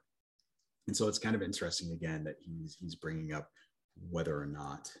and her. And so it's kind of interesting, again, that he's bringing up whether or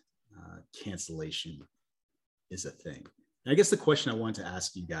not cancellation is a thing. And I guess the question I wanted to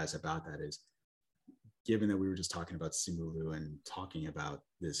ask you guys about that is, given that we were just talking about Simu Liu and talking about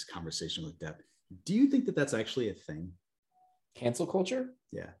this conversation with Depp, do you think that that's actually a thing? Cancel culture?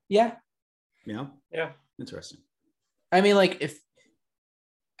 Yeah. Yeah. Yeah. Yeah. Interesting. I mean, like, the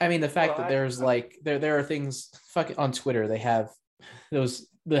fact that there's like, there are things on Twitter, they have the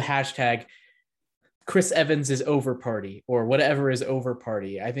hashtag Chris Evans is over party or whatever is over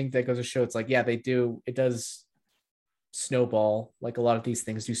party. I think that goes to show it's like, yeah, it does snowball. Like a lot of these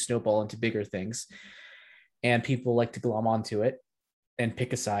things do snowball into bigger things. And people like to glom onto it and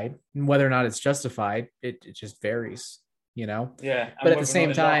pick a side. And whether or not it's justified, it just varies, Yeah. But at the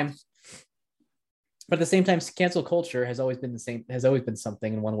same time, cancel culture has always been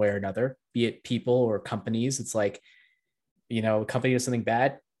something in one way or another, be it people or companies. It's like, a company does something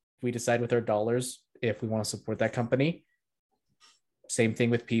bad. We decide with our dollars if we want to support that company. Same thing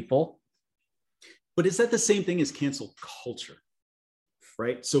with people. But is that the same thing as cancel culture?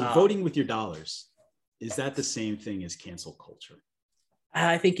 Right? So voting with your dollars, is that the same thing as cancel culture?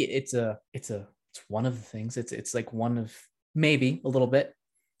 I think it's one of the things. It's like one of, maybe a little bit.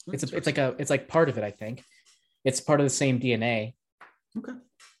 It's like part of it. I think it's part of the same DNA. Okay.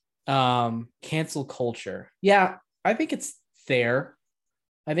 Cancel culture. Yeah, I think it's there.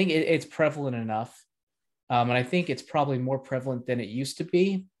 I think it's prevalent enough. And I think it's probably more prevalent than it used to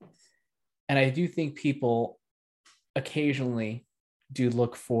be. And I do think people occasionally do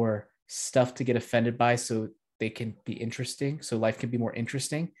look for stuff to get offended by so they can be interesting, so life can be more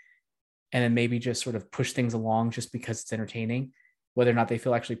interesting, and then maybe just sort of push things along just because it's entertaining. Whether or not they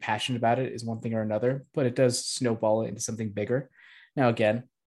feel actually passionate about it is one thing or another, but it does snowball into something bigger. Now, again,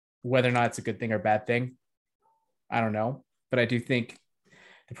 Whether or not it's a good thing or bad thing, I don't know. But I do think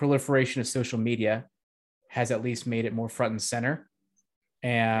the proliferation of social media has at least made it more front and center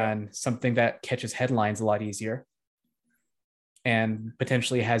and something that catches headlines a lot easier and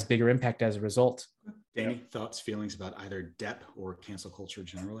potentially has bigger impact as a result. Danny, thoughts, feelings about either DEP or cancel culture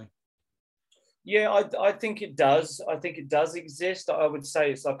generally? Yeah, I think it does. I think it does exist. I would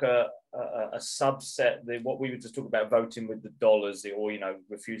say it's like a subset. What we were just talking about, voting with the dollars, or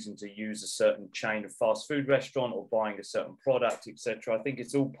refusing to use a certain chain of fast food restaurant or buying a certain product, etc. I think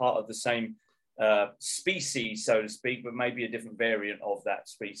it's all part of the same species, so to speak, but maybe a different variant of that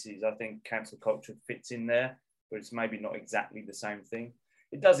species. I think cancel culture fits in there, but it's maybe not exactly the same thing.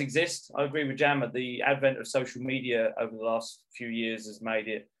 It does exist. I agree with Jammer. The advent of social media over the last few years has made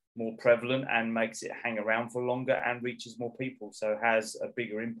it more prevalent and makes it hang around for longer and reaches more people, so has a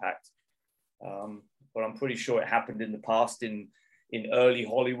bigger impact. But I'm pretty sure it happened in the past in early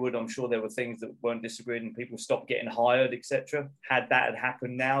Hollywood. I'm sure there were things that weren't disagreed and people stopped getting hired, etc. Had that had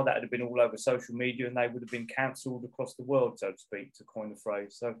happened now, that would have been all over social media and they would have been cancelled across the world, so to speak, to coin the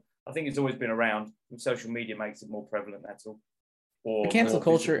phrase. So I think it's always been around, and social media makes it more prevalent, that's all. Or the cancel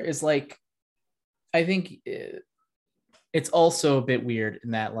culture is like, I think it's also a bit weird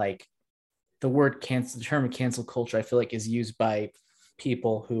in that, like, the term cancel culture, I feel like, is used by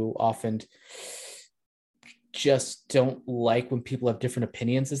people who often just don't like when people have different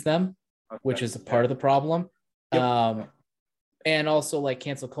opinions as them, which is a part of the problem. Yep. And also, like,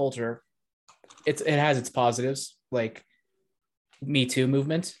 cancel culture, it has its positives, like Me Too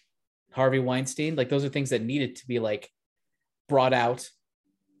movement, Harvey Weinstein, like those are things that needed to be like brought out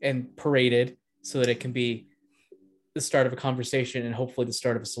and paraded so that it can be the start of a conversation and hopefully the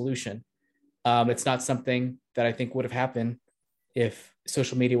start of a solution. It's not something that I think would have happened if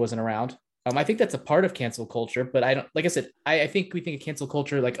social media wasn't around. I think that's a part of cancel culture, but I don't, like I said, I think we think of cancel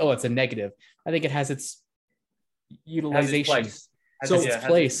culture like, oh, it's a negative. I think it has its utilization. Its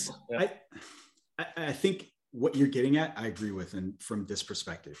place. Yeah. I think what you're getting at, I agree with. And from this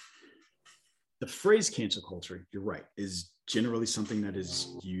perspective, the phrase cancel culture, you're right, is generally something that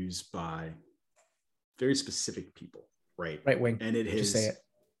is used by very specific people, right? Right wing. And it has, just say it.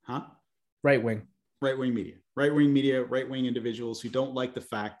 Huh? Right wing media, right wing individuals who don't like the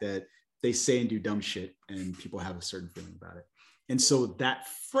fact that they say and do dumb shit and people have a certain feeling about it. And so that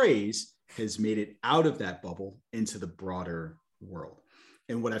phrase has made it out of that bubble into the broader world.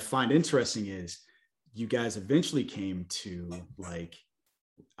 And what I find interesting is you guys eventually came to like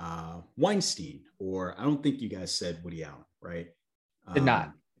Weinstein, or I don't think you guys said Woody Allen, right? Did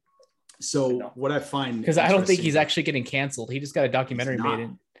not. So what I find, because I don't think he's actually getting canceled. He just got a documentary made.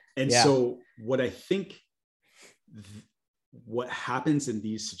 And so what I think what happens in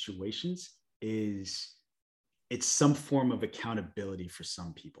these situations is it's some form of accountability for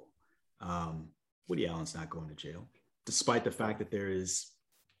some people. Woody Allen's not going to jail, despite the fact that there is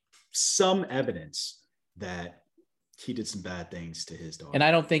some evidence that he did some bad things to his daughter. And I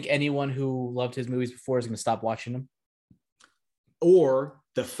don't think anyone who loved his movies before is going to stop watching them. Or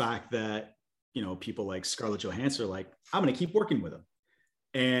the fact that, people like Scarlett Johansson are like, I'm going to keep working with him.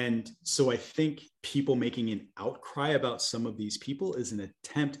 And so I think people making an outcry about some of these people is an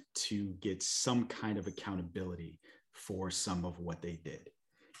attempt to get some kind of accountability for some of what they did.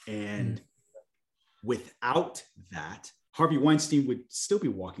 And without that, Harvey Weinstein would still be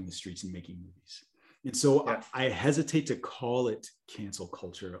walking the streets and making movies. And so I hesitate to call it cancel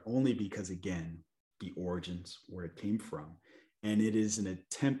culture only because, again, the origins, where it came from. And it is an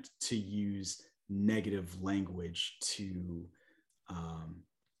attempt to use negative language to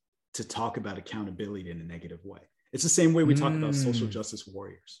talk about accountability in a negative way. It's the same way we talk about social justice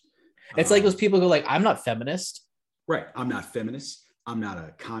warriors. It's like those people go like, I'm not feminist. Right. I'm not feminist. I'm not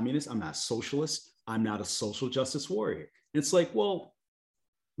a communist. I'm not socialist. I'm not a social justice warrior. And it's like, well,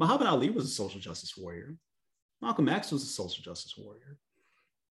 Muhammad Ali was a social justice warrior. Malcolm X was a social justice warrior.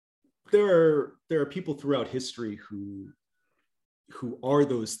 There are people throughout history who are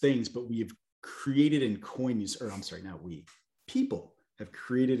those things, but we have created and coined these, or I'm sorry, not we, people have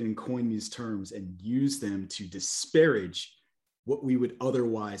created and coined these terms and used them to disparage what we would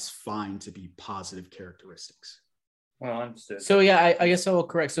otherwise find to be positive characteristics. Well, I understood. So yeah, I guess I will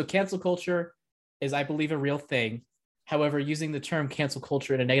correct. So cancel culture is, I believe, a real thing. However, using the term cancel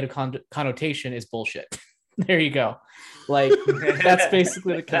culture in a negative connotation is bullshit. There you go. Like, that's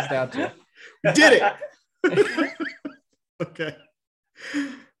basically what it comes down to. We did it. Okay.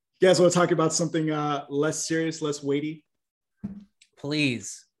 You guys want to talk about something less serious, less weighty?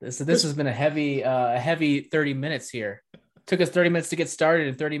 Please. This has been a heavy 30 minutes here. Took us 30 minutes to get started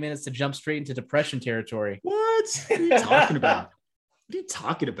and 30 minutes to jump straight into depression territory. What are you talking about? What are you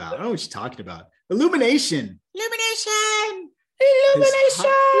talking about? I don't know what you're talking about. Illumination.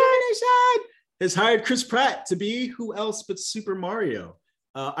 Has hired Chris Pratt to be who else but Super Mario.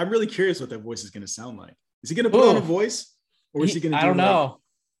 I'm really curious what that voice is going to sound like. Is he going to put on a voice, or is he going to? I don't know.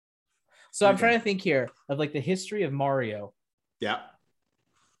 So I'm trying to think here of like the history of Mario. Yeah.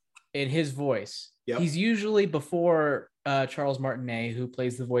 In his voice. Yep. He's usually before Charles Martinet, who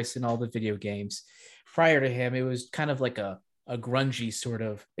plays the voice in all the video games. Prior to him, it was kind of like a grungy sort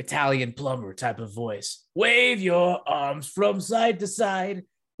of Italian plumber type of voice. Wave your arms from side to side.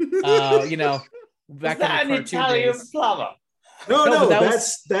 You know, back in the Italian days. plumber? No,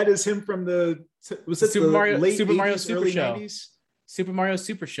 that is him from the Super Mario Super 80s, Show. 90s? Super Mario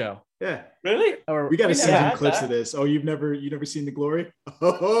Super Show. Yeah. Really? Or we got to send him clips of this. Oh, you've never seen The Glory?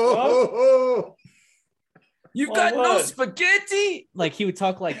 Oh. You've got no spaghetti. Like he would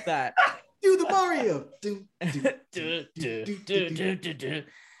talk like that. Do the Mario.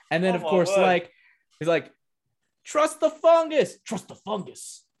 And then of course, like he's like, trust the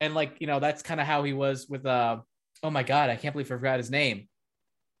fungus. And like, you know, that's kind of how he was with oh my god, I can't believe I forgot his name.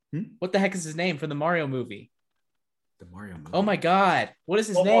 What the heck is his name from the Mario movie? The Mario movie. Oh my god, what is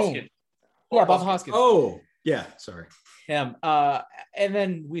his Bob name? Hoskins. Bob Hoskins. Oh yeah, sorry. Him. And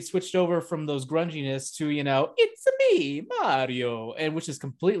then we switched over from those grunginess to, you know, it's me, Mario, and which is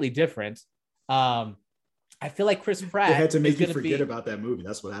completely different. I feel like Chris Pratt. They had to make you forget about that movie.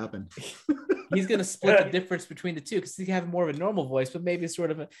 That's what happened. He's gonna split the difference between the two because he can have more of a normal voice, but maybe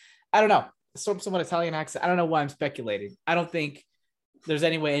sort of I don't know, somewhat Italian accent. I don't know why I'm speculating. I don't think there's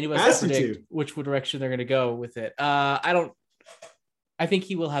any way anyone can predict which direction they're gonna go with it. I think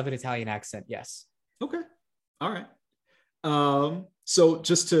he will have an Italian accent. Yes. Okay. All right. So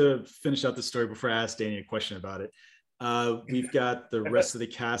just to finish out the story before I ask Danny a question about it, we've got the rest of the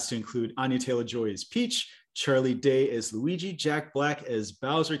cast to include Anya Taylor-Joy as Peach, Charlie Day as Luigi, Jack Black as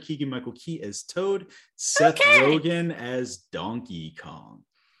Bowser, Keegan-Michael Key as Toad, Seth Rogen as Donkey Kong.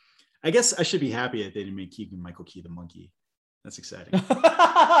 I guess I should be happy that they didn't make Keegan-Michael Key the monkey. That's exciting.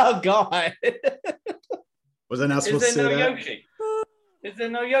 Oh God. Was I not supposed to say that? Yoshi? Is there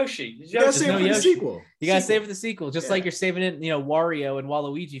no Yoshi? You gotta save it for the sequel. You gotta save it for the sequel, just like you're saving it, you know, Wario and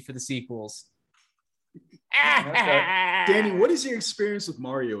Waluigi for the sequels. Danny, what is your experience with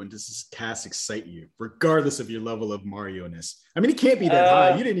Mario, and does this cast excite you, regardless of your level of Mario-ness? I mean, it can't be that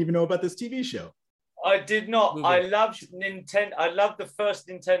high. You didn't even know about this TV show. I did not. I loved Nintendo. I loved the first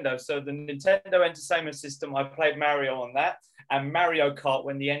Nintendo. So the Nintendo Entertainment System, I played Mario on that, and Mario Kart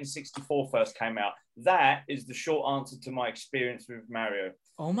when the N64 first came out. That is the short answer to my experience with Mario.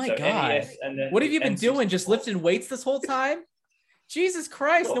 Oh my God. What have you been doing? Just lifting weights this whole time? Jesus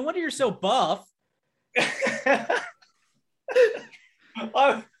Christ. No wonder you're so buff. I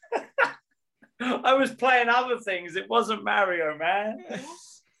was playing other things. It wasn't Mario, man.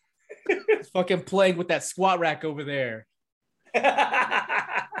 It's fucking playing with that squat rack over there.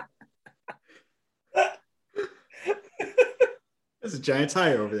 There's a giant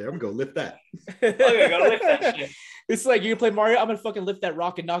tire over there. I'm gonna lift that. Okay, gotta lift that shit. It's like you can play Mario. I'm gonna fucking lift that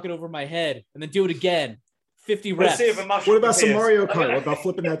rock and knock it over my head, and then do it again. 50 reps. What about some Mario Kart? What about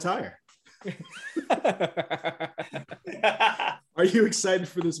flipping that tire? Are you excited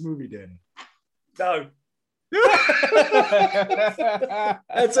for this movie, Danny? No.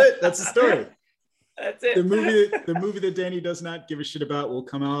 That's it. That's the story. That's it. The movie that Danny does not give a shit about will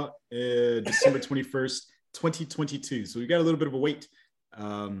come out December 21st, 2022. So we got a little bit of a wait.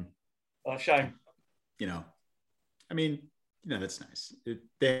 Shame. You know, I mean, you know, that's nice.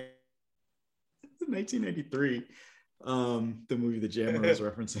 1993. The movie that Jammer was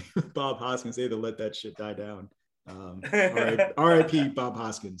referencing, Bob Hoskins. They had to let that shit die down. R.I.P. Bob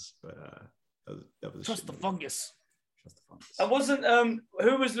Hoskins. But that was Trust the fungus. Trust the fungus. And wasn't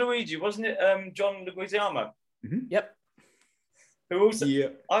who was Luigi? Wasn't it John Leguizamo? Mm-hmm. Yep. Who also? Yeah.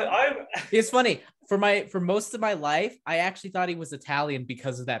 It's funny. For most of my life, I actually thought he was Italian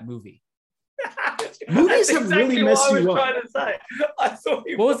because of that movie. Movies have really messed you up. I thought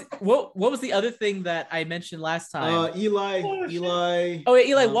what was the other thing that I mentioned last time? Eli. Oh, yeah,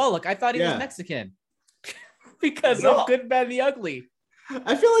 Eli Wallach. I thought he was Mexican because of Good, Bad, and the Ugly.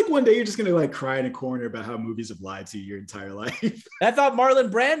 I feel like one day you're just gonna like cry in a corner about how movies have lied to you your entire life. I thought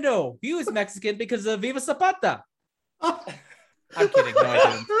Marlon Brando, he was Mexican because of Viva Zapata. I'm kidding. No, I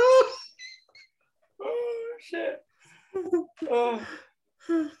didn't. Oh shit. Oh.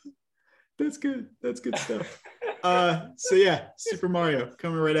 That's good. That's good stuff. So yeah, Super Mario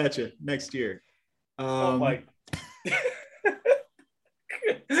coming right at you next year. Oh my.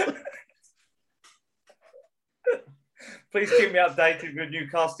 Please keep me updated with new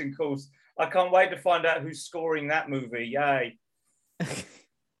casting calls. I can't wait to find out who's scoring that movie. Yay.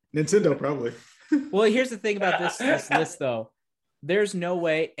 Nintendo probably. Well, here's the thing about this list, though. There's no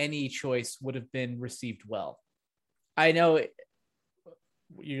way any choice would have been received well. I know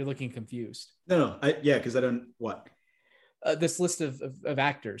you're looking confused. No, because I don't what. This list of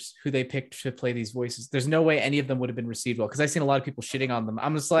actors who they picked to play these voices. There's no way any of them would have been received well because I've seen a lot of people shitting on them.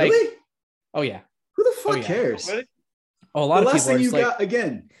 I'm just like, really? Oh yeah. Who the fuck cares? Really? Oh, a lot of people are just like,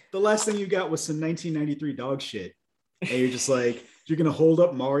 the last thing you got was some 1993 dog shit, and you're just like, you're gonna hold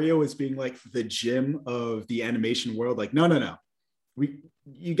up Mario as being like the gem of the animation world. Like, no,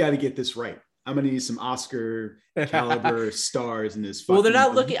 you got to get this right. I'm gonna need some Oscar caliber stars in this. Well, they're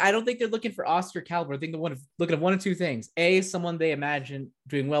not looking. I don't think they're looking for Oscar caliber. I think they're looking at one of two things: A, someone they imagine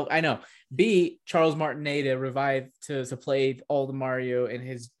doing well. I know. B, Charles Martinet to revive to play all the Mario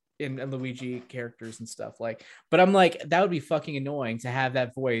and Luigi characters and stuff like. But I'm like, that would be fucking annoying to have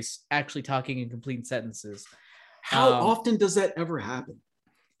that voice actually talking in complete sentences. How often does that ever happen?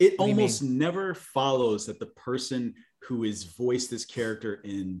 It almost never follows that the person who is voiced this character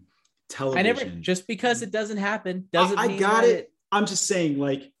in television. Just because it doesn't happen doesn't mean I got it. I'm just saying,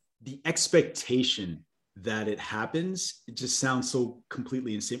 like, the expectation that it happens, it just sounds so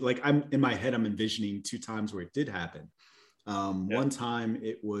completely insane. Like, I'm in my head, I'm envisioning 2 times where it did happen. One time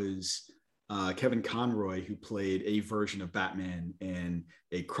it was Kevin Conroy who played a version of Batman and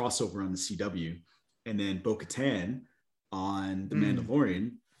a crossover on the CW, and then Bo-Katan on The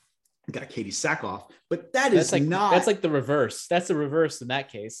Mandalorian got Katie Sackhoff. But that's like the reverse. That's the reverse in that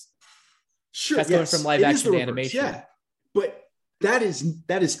case. Sure, that's going from live action to animation. Yeah, but that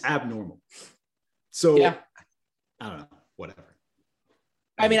is abnormal. So yeah. I don't know. Whatever.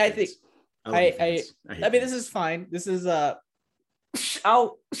 I mean, I think this is fine. This is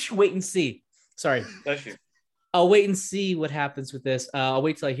I'll wait and see. Sorry. I'll wait and see what happens with this. I'll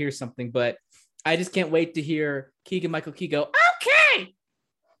wait till I hear something, but I just can't wait to hear Keegan-Michael Key go, okay,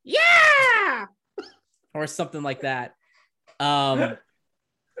 yeah, or something like that. The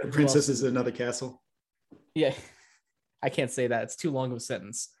princess is another castle. Yeah, I can't say that. It's too long of a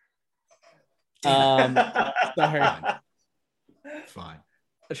sentence. Sorry. Fine.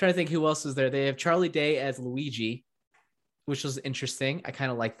 I'm trying to think who else is there. They have Charlie Day as Luigi, which was interesting. I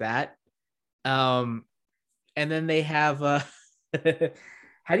kind of like that. And then they have I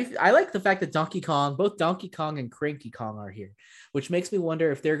like the fact that both Donkey Kong and Cranky Kong are here, which makes me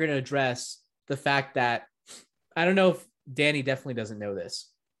wonder if they're going to address the fact that, I don't know if Danny definitely doesn't know this.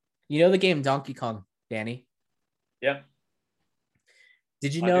 You know the game Donkey Kong, Danny? Yeah.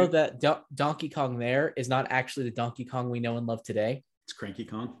 Did you know that Donkey Kong there is not actually the Donkey Kong we know and love today? It's Cranky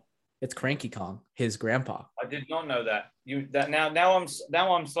Kong. It's Cranky Kong, his grandpa. I did not know that. Now I'm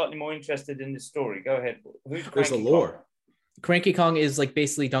slightly more interested in this story. Go ahead. Who's Cranky There's a lore. Kong? Cranky Kong is like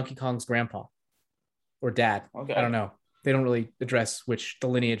basically Donkey Kong's grandpa or dad. Okay. I don't know. They don't really address the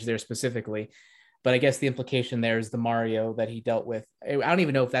lineage there specifically, but I guess the implication there is the Mario that he dealt with. I don't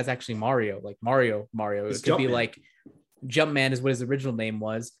even know if that's actually Mario, like Mario. It could be like Jumpman is what his original name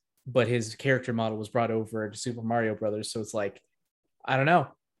was, but his character model was brought over to Super Mario Brothers. So it's like, I don't know.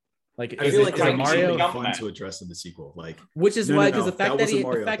 Like, I feel like Mario fun to address in the sequel, like, which is why, because the fact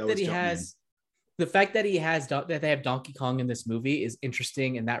that they have Donkey Kong in this movie is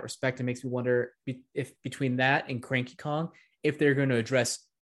interesting in that respect. It makes me wonder if between that and Cranky Kong, if they're going to address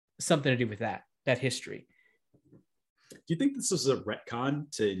something to do with that history. Do you think this was a retcon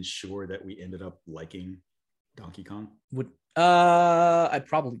to ensure that we ended up liking Donkey Kong? I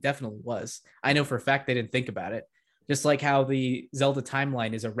probably definitely was. I know for a fact they didn't think about it. Just like how the Zelda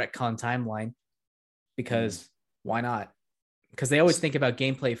timeline is a retcon timeline, because why not? Because they always think about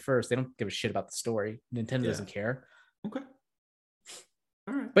gameplay first. They don't give a shit about the story. Nintendo doesn't care. Okay.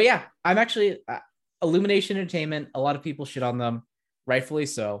 All right. But yeah, I'm actually Illumination Entertainment. A lot of people shit on them, rightfully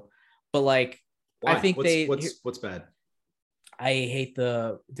so. But like, why? I think what's bad? I hate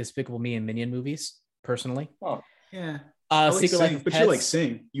the Despicable Me and Minion movies personally. Oh yeah. Secret Life of Pets. You like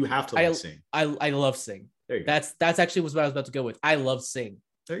Sing. You have to like Sing. I love Sing. There you go. That's actually what I was about to go with. I love Sing.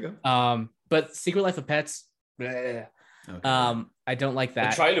 There you go. But Secret Life of Pets. Okay. I don't like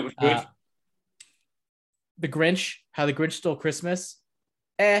that. The trailer was good. The Grinch, How the Grinch Stole Christmas.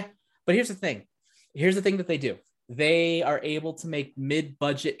 But here's the thing. Here's the thing that they do. They are able to make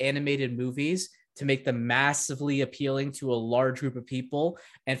mid-budget animated movies to make them massively appealing to a large group of people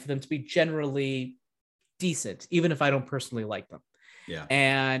and for them to be generally decent, even if I don't personally like them. Yeah.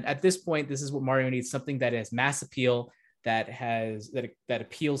 And at this point, this is what Mario needs: something that has mass appeal, that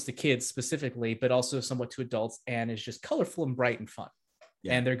appeals to kids specifically, but also somewhat to adults, and is just colorful and bright and fun.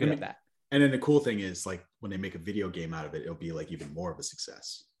 Yeah. And they're good at that. And then the cool thing is, like, when they make a video game out of it, it'll be like even more of a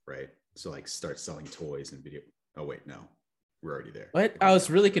success, right? So like start selling toys and video. Oh wait, no. we're already there. What? I was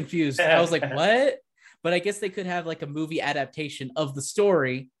really confused. I was like, what? But I guess they could have like a movie adaptation of the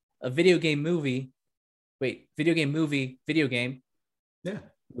story, a video game movie. Wait, video game movie, video game. Yeah.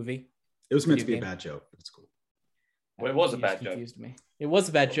 Movie. It was meant Video to be game. a bad joke, but it's cool. Well, it was a You bad just joke. confused me. It was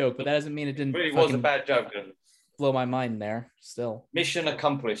a bad joke, but that doesn't mean it didn't It really was a fucking bad joke. blow my mind there still. Mission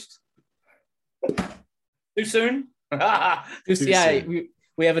accomplished. Too soon? Too Yeah, soon.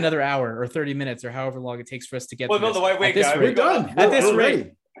 we have another hour or 30 minutes or however long it takes for us to get Well, through not the this. way we're At this going. rate. We're done. At this we're rate.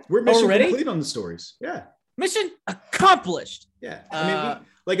 ready. We're mission Already? complete on the stories. Yeah. Mission accomplished. Yeah. I mean,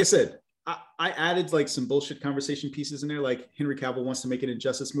 like I said, I added like some bullshit conversation pieces in there. Like Henry Cavill wants to make an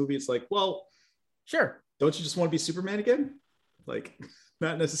Injustice movie. It's like, well, Sure. don't you just want to be Superman again? Like,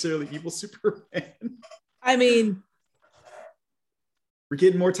 not necessarily evil Superman. I mean, We're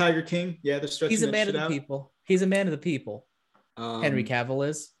getting more Tiger King. Yeah, they're stretching he's a that man of shit the out. people. He's a man of the people. Henry Cavill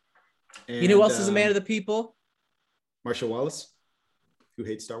is. And, You know who else is a man of the people? Marshall Wallace, who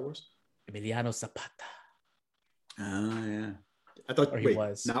hates Star Wars. Emiliano Zapata. Oh, yeah. I thought, Or he wait,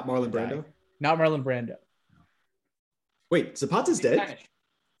 was. not Marlon Died. Brando? Not Marlon Brando. Wait, Zapata's dead?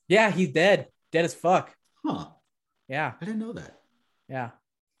 Yeah, he's dead. Dead as fuck. Huh. Yeah. I didn't know that. Yeah.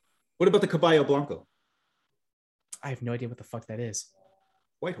 What about the Caballo Blanco? I have no idea what the fuck that is.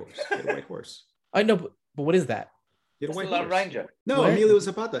 White horse. He had a white horse. I know, but what is that? He had a That's white the Lone horse. Ranger. No, What? Emilio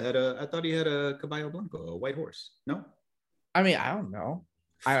Zapata had I thought he had a Caballo Blanco, a white horse. No? I mean, I don't know.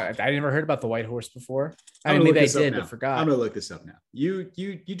 I never heard about the white horse before. I I'm mean, gonna maybe I look this up did, now. but forgot. I'm gonna look this up now. You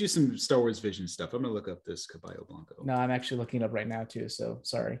do some Star Wars Vision stuff. I'm gonna look up this Caballo Blanco. No, I'm actually looking it up right now too. So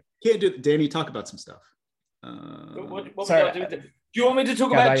sorry. Can't do it. Danny, talk about some stuff. What Sorry. would I do? Do you want me to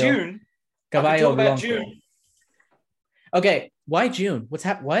talk about Caballo. June? I can Caballo talk about Blanco. June. Okay, why June?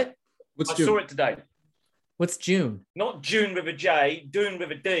 What? What's I June? saw it today. What's June? Not June with a J, Dune with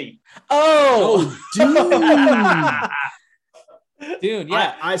a D. Oh, Dune. Dune.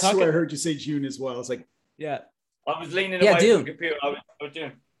 Yeah, I Talk swear I it- heard you say June as well. I was like, Yeah. I was leaning Yeah, away Dune. from the computer. I was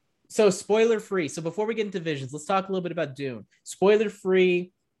June. So spoiler free. So before we get into visions, let's talk a little bit about Dune. Spoiler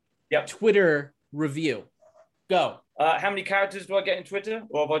free. Yep. Twitter review. Go. How many characters do I get in Twitter?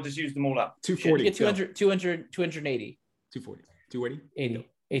 Or have I just used them all up? 240. You get 200, 200, 280. 240. 280.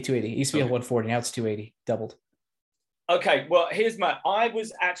 80. 280. It used to be Okay. 140. Now it's 280. Doubled. Okay, well, I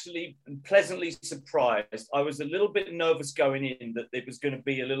was actually pleasantly surprised. I was a little bit nervous going in that it was going to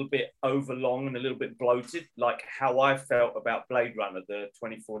be a little bit overlong and a little bit bloated, like how I felt about Blade Runner, the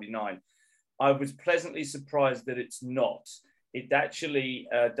 2049. I was pleasantly surprised that it's not. It actually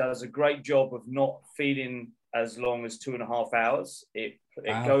does a great job of not feeling as long as 2.5 hours. It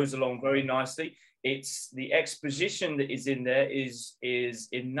Wow. goes along very nicely. It's the exposition that is in there is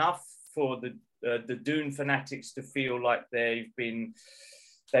enough for the Dune fanatics to feel like they've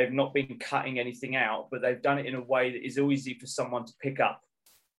not been cutting anything out, but they've done it in a way that is easy for someone to pick up,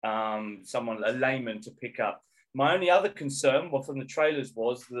 a layman to pick up. My only other concern, well, from the trailers,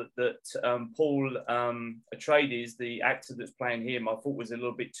 was that Paul Atreides, the actor that's playing him, I thought was a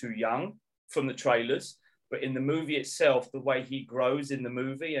little bit too young from the trailers. But in the movie itself, the way he grows in the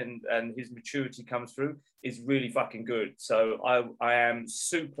movie and his maturity comes through is really fucking good. So I am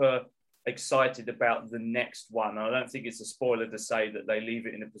super excited about the next one. I don't think it's a spoiler to say that they leave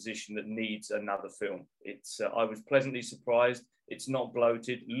it in a position that needs another film. I was pleasantly surprised. It's not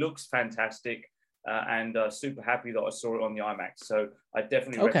bloated, looks fantastic, and super happy that I saw it on the IMAX. So I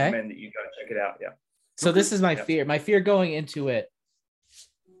definitely recommend that you go check it out. Yeah. So this is my fear. My fear going into it,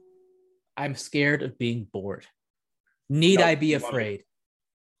 I'm scared of being bored. Need I be afraid?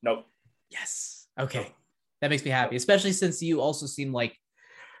 Nope. Yes. Okay. That makes me happy, especially since you also seem like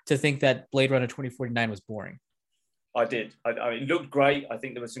to think that Blade Runner 2049 was boring. I did. I mean, it looked great. I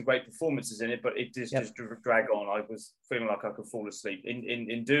think there were some great performances in it, but it just dragged on. I was feeling like I could fall asleep.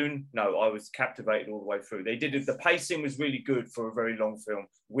 In Dune, no, I was captivated all the way through. They did it. The pacing was really good for a very long film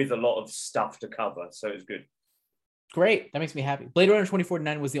with a lot of stuff to cover, so it was good. Great. That makes me happy. Blade Runner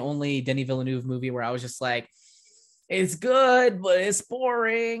 2049 was the only Denis Villeneuve movie where I was just like, it's good, but it's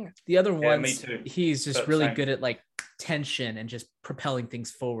boring. The other ones, me too. he's just But really same. good at like tension and just propelling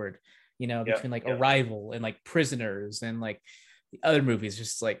things forward, Yeah, between like yeah. Arrival and like Prisoners and like the other movies,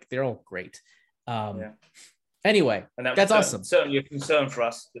 just like they're all great. Anyway, And that was that's awesome. Certainly a concern for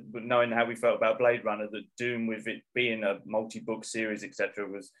us, knowing how we felt about Blade Runner, that Dune, with it being a multi-book series, etc.,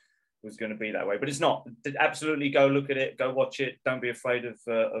 was going to be that way. But it's not. Absolutely, go look at it, go watch it. Don't be afraid of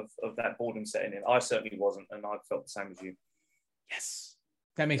that boredom setting in. I certainly wasn't, and I felt the same as you. Yes,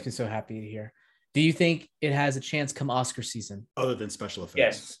 that makes me so happy to hear. Do you think it has a chance come Oscar season? other than special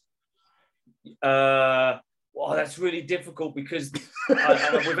effects. Yes. Well, that's really difficult because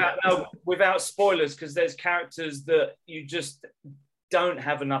without spoilers, because there's characters that you just don't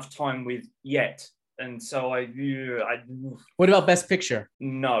have enough time with yet. And so I What about Best Picture?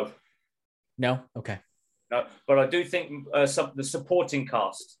 No. Okay. No, but I do think the supporting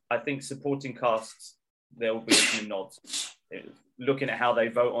cast. I think supporting casts, there will be a few nods. Looking at how they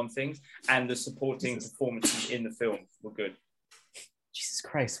vote on things, and the supporting performances in the film were good. Jesus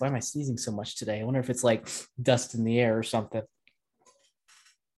Christ, why am I sneezing so much today? I wonder if it's like dust in the air or something.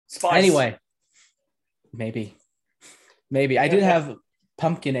 Spice. Anyway, maybe. I did have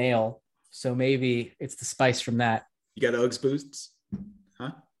pumpkin ale, so maybe it's the spice from that. You got Uggs boosts?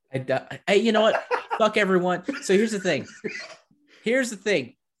 Huh? Hey, you know what? Fuck everyone. So here's the thing.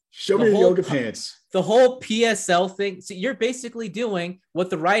 Show me your yoga pants. The whole PSL thing. So you're basically doing what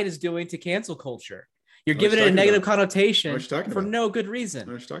the right is doing to cancel culture. You're giving it a negative connotation for no good reason.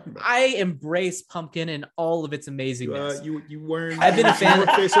 What are you talking about? I embrace pumpkin and all of its amazingness. You wearing? I've been a fan.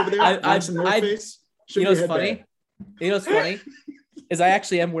 North Face over there. You know what's funny? You know what's funny? Is I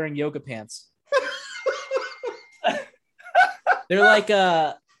actually am wearing yoga pants. They're like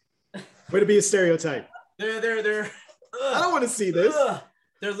way to be a stereotype. They're I don't want to see this.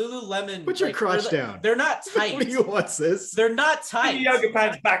 They're Lululemon. Put your crotch down. They're not tight. What do you want, sis? They're not tight. Put your yoga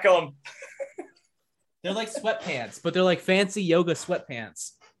pants back on. They're like sweatpants, but they're like fancy yoga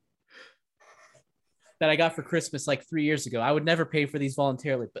sweatpants that I got for Christmas like 3 years ago. I would never pay for these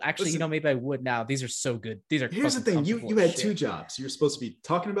voluntarily, but actually, Listen, maybe I would now. These are so good. Here's the thing: you had two jobs. You were supposed to be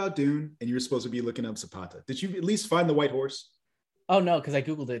talking about Dune, and you were supposed to be looking up Zapata. Did you at least find the white horse? Oh no, because I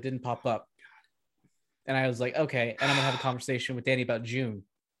googled it, it didn't pop up, and I was like, okay, and I'm gonna have a conversation with Danny about June,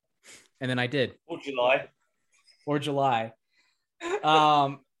 and then I did. Or July.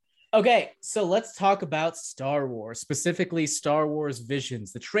 Okay, so let's talk about Star Wars, specifically Star Wars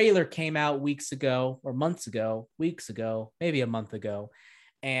Visions. The trailer came out weeks ago, maybe a month ago,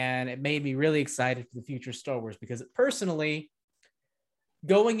 and it made me really excited for the future of Star Wars because personally,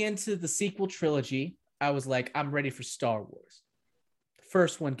 going into the sequel trilogy, I was like, I'm ready for Star Wars. The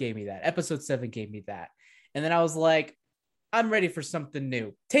first one gave me that. Episode 7 gave me that. And then I was like, I'm ready for something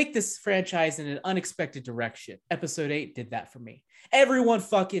new. Take this franchise in an unexpected direction. Episode 8 did that for me. Everyone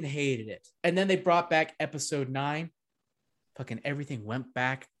fucking hated it. And then they brought back episode 9. Fucking everything went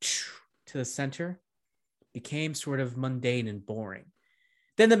back to the center. Became sort of mundane and boring.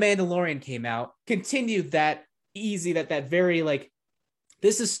 Then The Mandalorian came out. Continued that easy, that very like,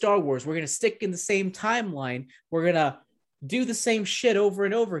 this is Star Wars. We're going to stick in the same timeline. We're going to do the same shit over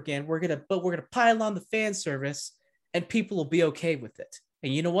and over again. We're going to pile on the fan service. And people will be okay with it.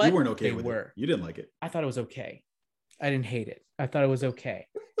 And you know what? You weren't okay with it. You didn't like it. I thought it was okay. I didn't hate it. I thought it was okay.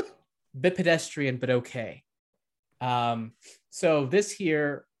 Bit pedestrian, but okay. So this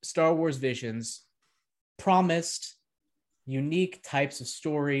here, Star Wars Visions, promised unique types of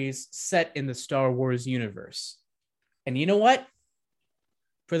stories set in the Star Wars universe. And you know what?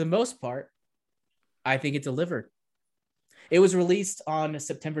 For the most part, I think it delivered. It was released on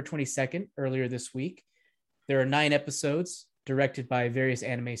September 22nd, earlier this week. There are 9 episodes directed by various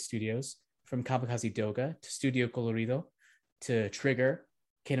anime studios, from Kamikaze Doga to Studio Colorido to Trigger,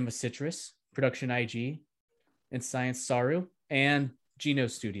 Kinema Citrus, Production IG, and Science Saru, and Geno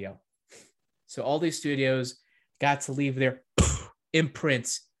Studio. So all these studios got to leave their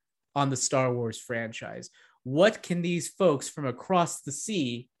imprint on the Star Wars franchise. What can these folks from across the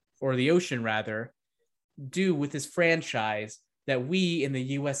sea, or the ocean rather, do with this franchise that we in the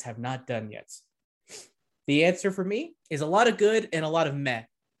US have not done yet? The answer for me is a lot of good and a lot of meh,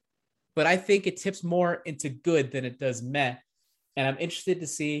 but I think it tips more into good than it does meh. And I'm interested to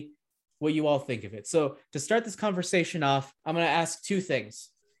see what you all think of it. So to start this conversation off, I'm going to ask 2 things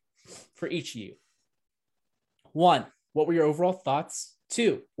for each of you. 1, what were your overall thoughts?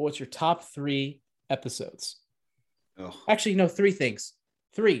 2, what's your top 3 episodes? Actually, no, 3 things.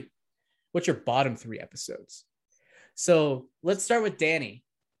 3, what's your bottom 3 episodes? So let's start with Danny.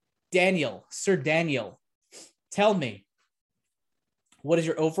 Sir Daniel. Tell me, what is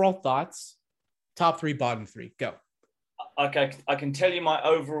your overall thoughts? Top 3, bottom 3. Go. Okay, I can tell you my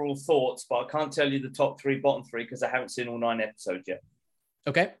overall thoughts, but I can't tell you the top 3, bottom 3 because I haven't seen all 9 episodes yet.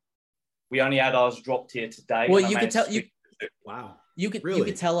 Okay. We only had ours dropped here today. Well, you could tell you. Wow. You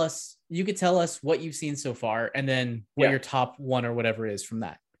could tell us. You could tell us what you've seen so far, and then what your top 1 or whatever is from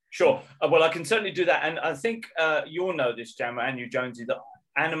that. Sure. Well, I can certainly do that, and I think you'll know this, Jammer, and you, Jonesy, that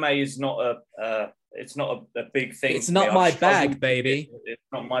anime is not a big thing. It's not my bag, baby. It's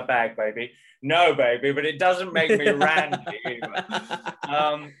not my bag, baby. No, baby, but it doesn't make me randy.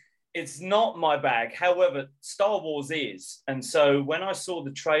 It's not my bag. However, Star Wars is. And so when I saw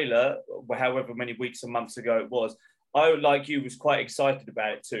the trailer, however many weeks or months ago it was, I, like you, was quite excited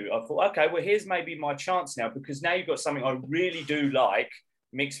about it too. I thought, okay, well, here's maybe my chance now, because now you've got something I really do like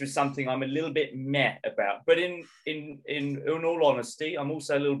mixed with something I'm a little bit meh about. But in all honesty, I'm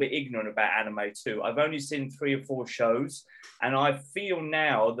also a little bit ignorant about anime too. I've only seen 3 or 4 shows, and I feel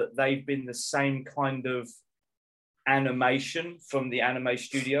now that they've been the same kind of animation from the anime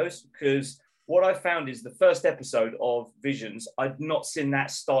studios, because what I found is the first episode of Visions, I'd not seen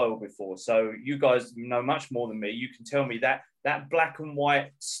that style before. So you guys know much more than me. You can tell me that black and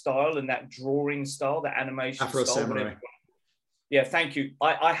white style and that drawing style, that animation Afro style. Samurai. Yeah, thank you.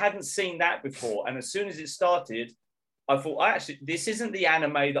 I hadn't seen that before. And as soon as it started, I thought, this isn't the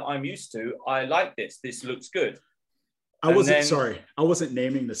anime that I'm used to. I like this. This looks good. I wasn't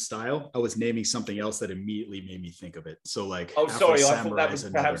naming the style. I was naming something else that immediately made me think of it. So like, oh, sorry, I thought that was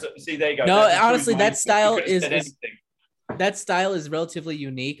perhaps. See, there you go. No, honestly, that style that is relatively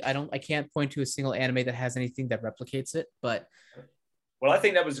unique. I can't point to a single anime that has anything that replicates it. But well, I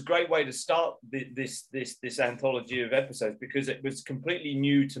think that was a great way to start this anthology of episodes, because it was completely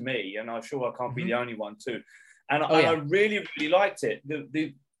new to me, and I'm sure I can't be the only one too. And I really, really liked it.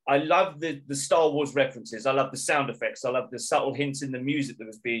 I love the Star Wars references. I love the sound effects. I love the subtle hints in the music that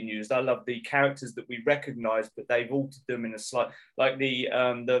was being used. I love the characters that we recognize, but they've altered them in a slight, like the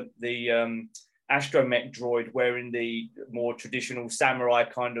astromech droid wearing the more traditional samurai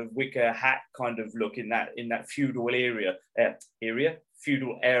kind of wicker hat kind of look in that feudal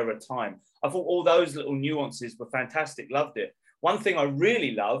feudal era time. I thought all those little nuances were fantastic. Loved it. One thing I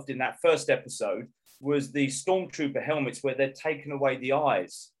really loved in that first episode was the Stormtrooper helmets, where they'd taken away the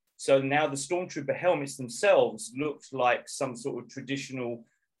eyes. So now the Stormtrooper helmets themselves looked like some sort of traditional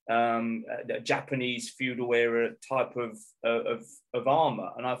Japanese feudal era type of armor.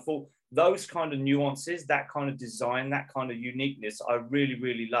 And I thought those kind of nuances, that kind of design, that kind of uniqueness, I really,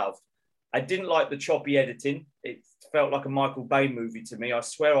 really loved. I didn't like the choppy editing. It felt like a Michael Bay movie to me. I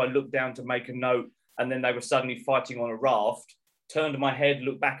swear I looked down to make a note, and then they were suddenly fighting on a raft. Turned my head,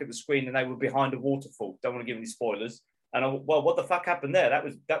 looked back at the screen, and they were behind a waterfall. Don't want to give any spoilers. And well, what the fuck happened there?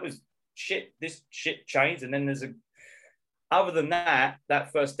 That was shit. This shit changed. And then other than that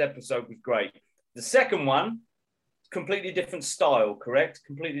first episode was great. The second one, completely different style, correct?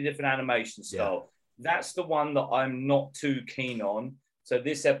 Completely different animation style. Yeah. That's the one that I'm not too keen on. So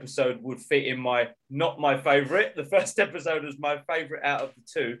this episode would fit in not my favorite. The first episode was my favorite out of the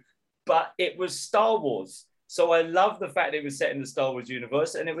 2, but it was Star Wars. So I love the fact it was set in the Star Wars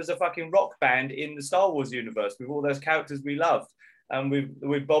universe, and it was a fucking rock band in the Star Wars universe with all those characters we loved, and with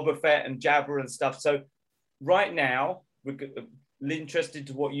Boba Fett and Jabba and stuff. So right now, we're interested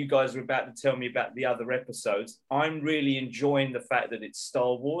to what you guys are about to tell me about the other episodes. I'm really enjoying the fact that it's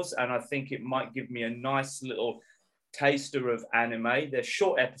Star Wars, and I think it might give me a nice little taster of anime. They're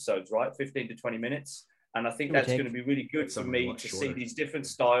short episodes, right? 15 to 20 minutes. And I think that's going to be really good for me to see these different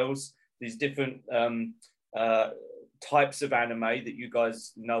styles, these different types of anime that you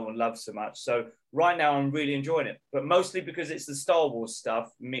guys know and love so much. So right now I'm really enjoying it, but mostly because it's the Star Wars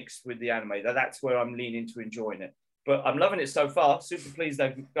stuff mixed with the anime. That's where I'm leaning to enjoying it. But I'm loving it so far. Super pleased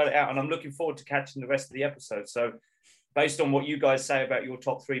they've got it out, and I'm looking forward to catching the rest of the episode. So based on what you guys say about your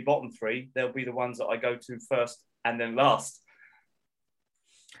top 3, bottom 3, they'll be the ones that I go to first and then last.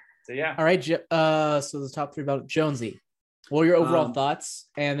 So yeah. All right. So the top 3 about Jonesy. What are your overall thoughts?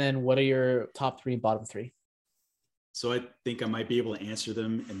 And then what are your top 3, bottom 3? So I think I might be able to answer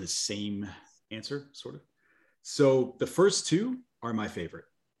them in the same answer, sort of. So the first 2 are my favorite.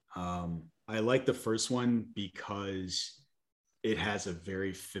 I like the first one because it has a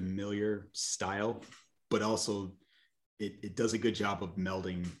very familiar style, but also it does a good job of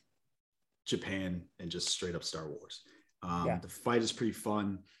melding Japan and just straight up Star Wars. The fight is pretty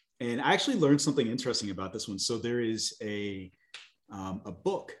fun. And I actually learned something interesting about this one. So there is a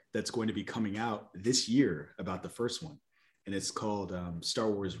book that's going to be coming out this year about the first one. And it's called Star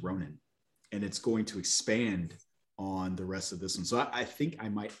Wars Ronin. And it's going to expand on the rest of this one. So I think I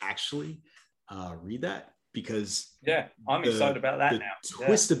might actually read that, because I'm excited about that now. The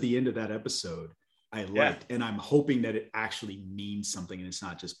twist of the end of that episode I liked, and I'm hoping that it actually means something and it's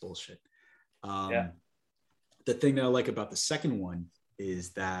not just bullshit. The thing that I like about the second one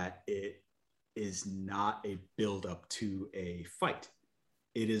is that it is not a build up to a fight.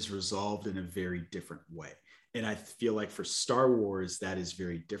 It is resolved in a very different way. And I feel like for Star Wars, that is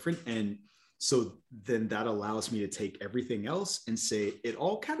very different. And so then that allows me to take everything else and say it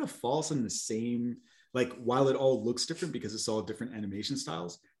all kind of falls in the same, like, while it all looks different because it's all different animation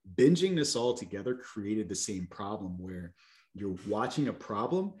styles, binging this all together created the same problem where you're watching a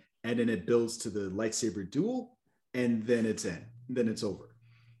problem and then it builds to the lightsaber duel, and then it's in, then it's over.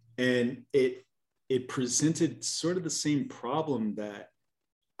 And it presented sort of the same problem that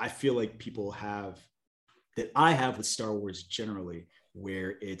I feel like people have, that I have with Star Wars generally,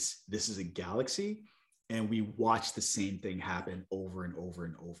 where this is a galaxy and we watch the same thing happen over and over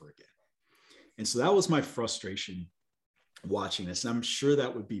and over again. And so that was my frustration watching this. And I'm sure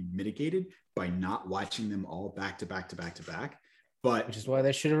that would be mitigated by not watching them all back to back to back to back. But which is why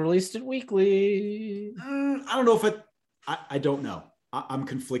they should have released it weekly. I don't know if I don't know. I'm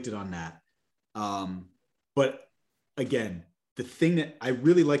conflicted on that. But again, the thing that I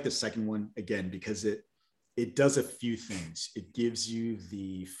really like the second one, again, because it does a few things. It gives you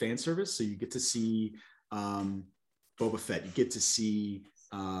the fan service. So you get to see Boba Fett, you get to see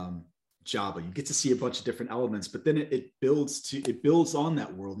Jabba, you get to see a bunch of different elements, but then it builds on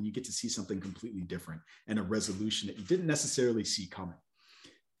that world, and you get to see something completely different and a resolution that you didn't necessarily see coming.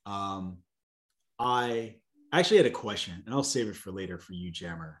 I actually had a question, and I'll save it for later for you,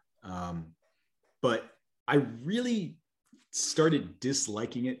 Jammer. But I really started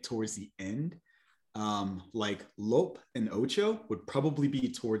disliking it towards the end. Like Lope and Ocho would probably be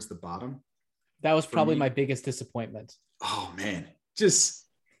towards the bottom. That was probably my biggest disappointment. Oh man, just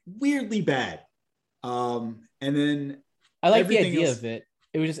weirdly bad. And then I like the idea of it.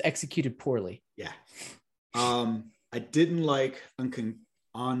 It was just executed poorly. Yeah. I didn't like Akakiri.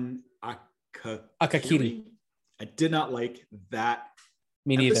 I did not like that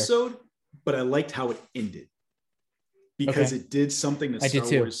episode, but I liked how it ended because it did something that Star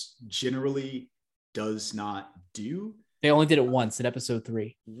Wars generally does not do. They only did it once in episode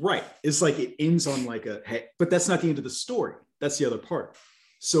 3. Right. It's like it ends on like but that's not the end of the story. That's the other part.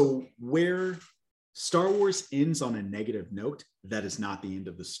 So where Star Wars ends on a negative note, that is not the end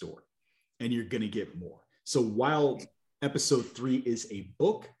of the story. And you're going to get more. So while episode 3 is a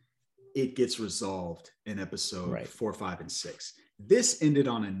book, it gets resolved in episode 4, 5, and 6. This ended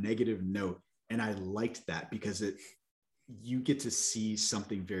on a negative note. And I liked that because you get to see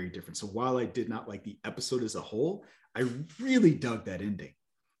something very different. So while I did not like the episode as a whole, I really dug that ending.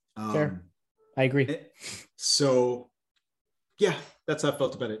 Fair. I agree. So yeah, that's how I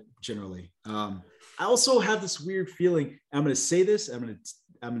felt about it generally. I also have this weird feeling. I'm going to say this. I'm going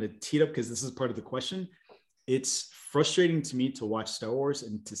to tee it up because this is part of the question. It's frustrating to me to watch Star Wars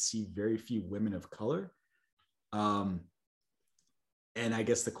and to see very few women of color. And I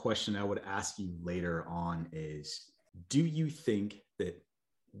guess the question I would ask you later on is, do you think that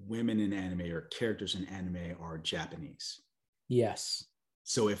women in anime or characters in anime are Japanese? Yes.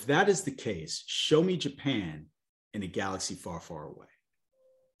 So if that is the case, show me Japan in a galaxy far, far away.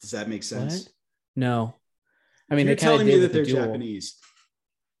 Does that make sense? What? No. I mean, you're telling me that they're duel. Japanese.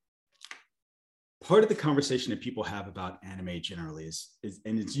 Part of the conversation that people have about anime generally is,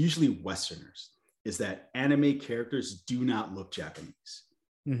 and it's usually Westerners, is that anime characters do not look Japanese.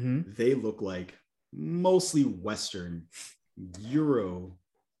 Mm-hmm. They look like mostly Western Euro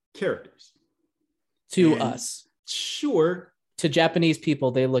characters. To us. Sure. To Japanese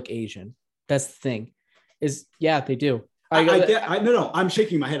people, they look Asian. That's the thing. They do. I'm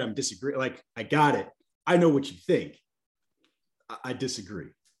shaking my head. I'm disagreeing. Like, I got it. I know what you think. I disagree.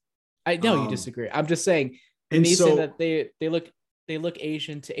 I know you disagree. I'm just saying. And you say that they look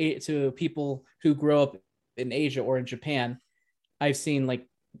Asian to people who grow up in Asia or in Japan. I've seen like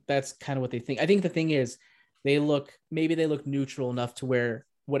that's kind of what they think. I think the thing is they look neutral enough to where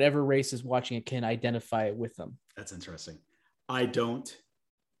whatever race is watching it can identify with them. That's interesting. I don't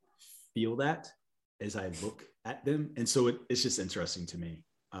feel that as I look at them. And so it's just interesting to me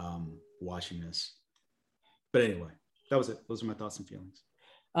watching this. But anyway, that was it. Those are my thoughts and feelings.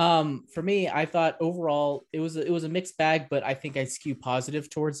 For me, I thought overall it was a mixed bag, but I think I skew positive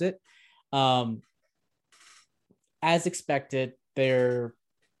towards it. As expected, there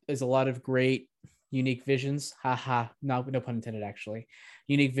is a lot of great unique visions. No pun intended, actually.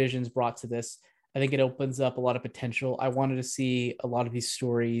 Unique visions brought to this. I think it opens up a lot of potential. I wanted to see a lot of these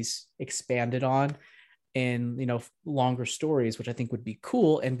stories expanded on in, longer stories, which I think would be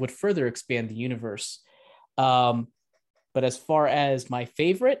cool and would further expand the universe. But as far as my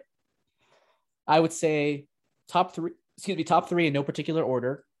favorite, I would say top three in no particular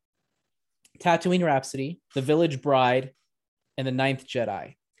order: Tatooine Rhapsody, The Village Bride, and The Ninth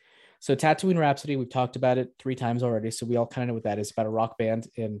Jedi. So Tatooine Rhapsody, we've talked about it 3 times already, so we all kind of know what that is, about a rock band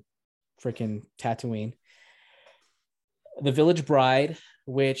in freaking Tatooine. The Village Bride,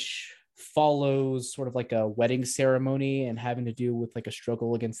 which follows sort of like a wedding ceremony and having to do with like a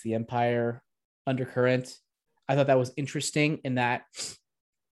struggle against the Empire undercurrent. I thought that was interesting in that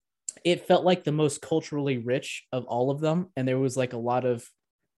it felt like the most culturally rich of all of them. And there was like a lot of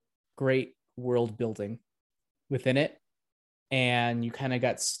great world building within it, and you kind of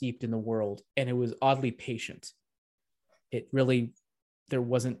got steeped in the world, and it was oddly patient. There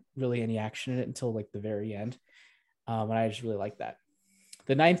wasn't really any action in it until like the very end, and I just really liked that.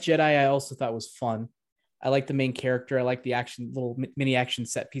 The Ninth Jedi I also thought was fun. I like the main character. I like the little mini action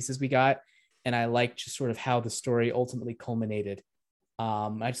set pieces we got, and I like just sort of how the story ultimately culminated.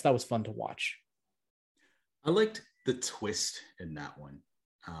 I just thought it was fun to watch. I liked the twist in that one.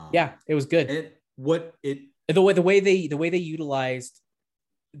 Yeah, it was good. The way they utilized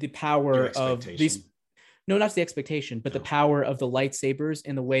the power of these. No, not the expectation, but the power of the lightsabers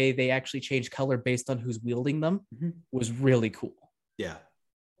and the way they actually change color based on who's wielding them was really cool. Yeah,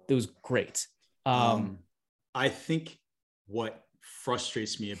 it was great. I think what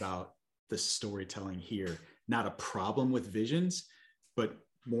frustrates me about the storytelling here, not a problem with Visions, but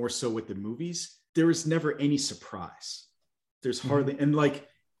more so with the movies, there is never any surprise. There's hardly, and like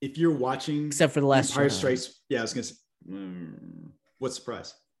if you're watching, except for the last Empire Strikes, yeah, I was gonna say, what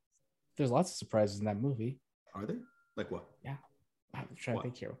surprise? There's lots of surprises in that movie. Are there? Like what? Yeah, I'm trying to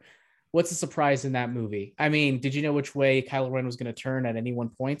think here. What's the surprise in that movie? I mean, did you know which way Kylo Ren was going to turn at any one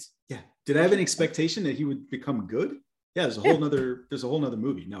point? Yeah. Did I have an expectation that he would become good? Yeah, there's a whole nother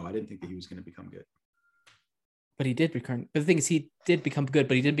movie. No, I didn't think that he was going to become good. But he did become. But the thing is, he did become good,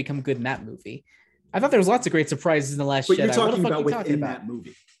 but he didn't become good in that movie. I thought there was lots of great surprises in the Last Jedi. But you're talking about within that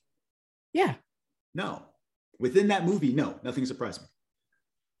movie. Yeah. No, within that movie, no, nothing surprised me.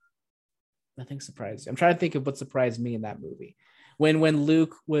 Nothing surprised. I'm trying to think of what surprised me in that movie. When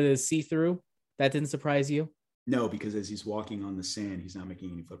Luke was see-through, that didn't surprise you? No, because as he's walking on the sand, he's not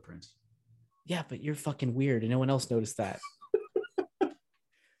making any footprints. Yeah, but you're fucking weird, and no one else noticed that.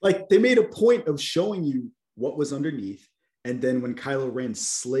 Like, they made a point of showing you what was underneath, and then when Kylo Ren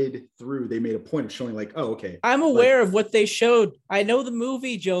slid through, they made a point of showing, like, oh, okay. I'm aware of what they showed. I know the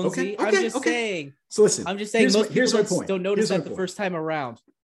movie, Jonesy. I'm just saying. So listen. I'm just saying most people don't notice that the first time around.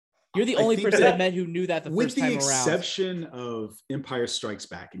 You're the only person I've met who knew that the first time around. With the exception of Empire Strikes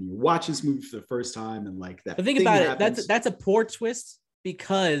Back, and you watch this movie for the first time, and like that. The thing about it, that's a poor twist,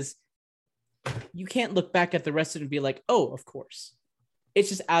 because you can't look back at the rest of it and be like, oh, of course. It's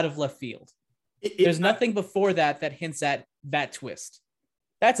just out of left field. There's nothing before that hints at that twist.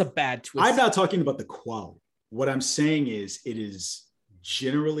 That's a bad twist. I'm not talking about the quality. What I'm saying is it is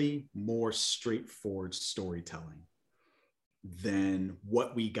generally more straightforward storytelling than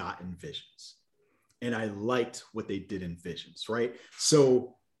what we got in Visions. And I liked what they did in Visions, right?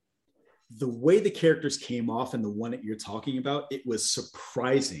 So the way the characters came off in the one that you're talking about, it was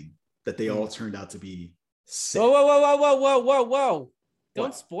surprising that they all turned out to be sick. Whoa.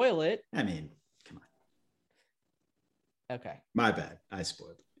 Don't spoil it. I mean, come on. Okay. My bad. I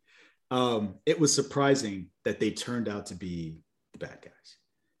spoiled it. It was surprising that they turned out to be the bad guys.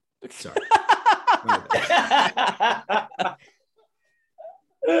 Sorry.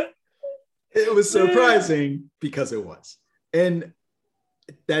 It was surprising because it was, and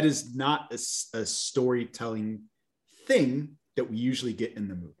that is not a storytelling thing that we usually get in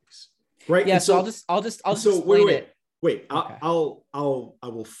the movies, right? Yeah. So I'll just explain it. Wait. Okay. I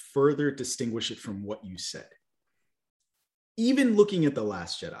will further distinguish it from what you said. Even looking at The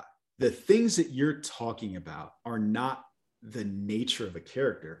Last Jedi, the things that you're talking about are not the nature of a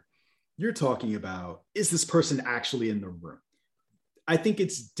character. You're talking about, is this person actually in the room? I think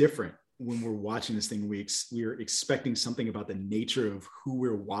it's different when we're watching this thing. We're expecting something about the nature of who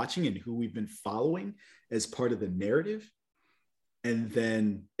we're watching and who we've been following as part of the narrative. And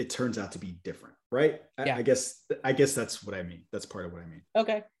then it turns out to be different, right? Yeah. I guess that's what I mean. That's part of what I mean.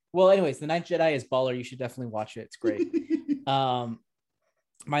 Okay. Well, anyways, The Ninth Jedi is baller. You should definitely watch it. It's great.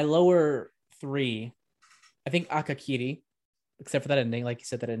 My lower three, I think Akakiri, except for that ending. Like you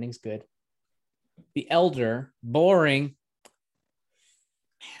said, that ending's good. The Elder, boring.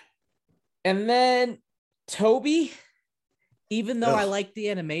 And then Toby, even though I liked the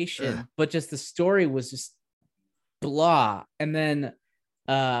animation, but just the story was just blah. And then,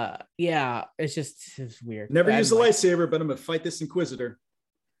 it's weird. Never use a lightsaber, but I'm going to fight this Inquisitor.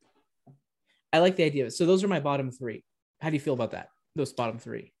 I like the idea of it. So those are my bottom three. How do you feel about that? Those bottom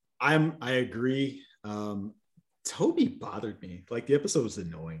three. I agree. Toby bothered me. Like, the episode was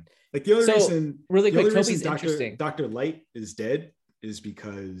annoying. Like, the only reason really quick, Toby's interesting. Dr. Light is dead is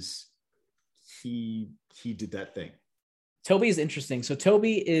because he did that thing. Toby is interesting. So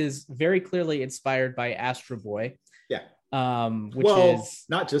Toby is very clearly inspired by Astro Boy. Yeah. Which is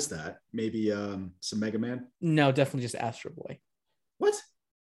not just that. Maybe some Mega Man. No, definitely just Astro Boy. What?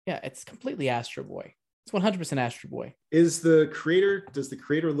 Yeah, it's completely Astro Boy. It's 100% Astro Boy. Does the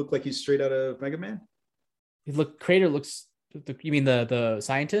creator look like he's straight out of Mega Man? Creator looks. You mean the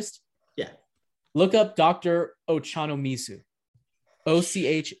scientist? Look up Dr. Ochanomizu.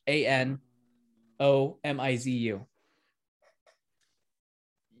 Ochanomizu.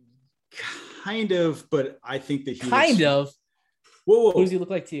 Kind of, but I think that he Kind of. Whoa. Who does he look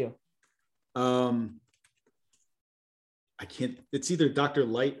like to you? I can't. It's either Dr.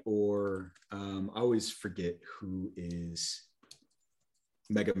 Light or I always forget who is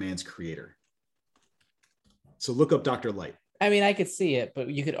Mega Man's creator. So look up Dr. Light. I mean, I could see it, but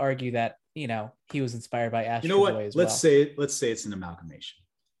you could argue that, you know, he was inspired by Astro You know what? Boy as Let's well. say it's an amalgamation.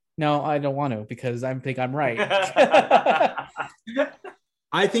 No, I don't want to, because I think I'm right.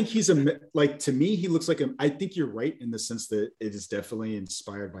 I think to me, he looks like I think you're right in the sense that it is definitely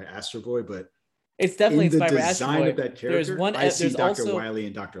inspired by Astro Boy, but it's definitely in the inspired by Astro design Boy. of that character, I see Dr. Wily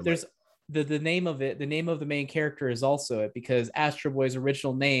and Dr. Light. There's the name of it. The name of the main character is also it, because Astro Boy's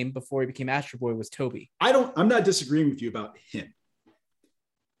original name before he became Astro Boy was Toby. I'm not disagreeing with you about him,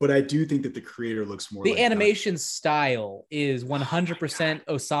 but I do think that the creator looks more. The like animation style is 100%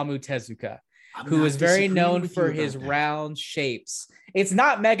 Osamu Tezuka, who not is very known with for you his about that. round shapes. It's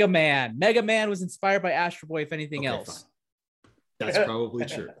not Mega Man. Mega Man was inspired by Astro Boy, if anything Okay, else. fine. That's probably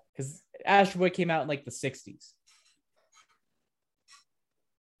true. Because Astro Boy came out in like the 60s.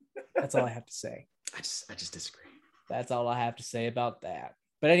 That's all I have to say. I just disagree. That's all I have to say about that.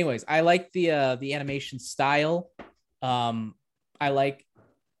 But anyways, I like the animation style. I like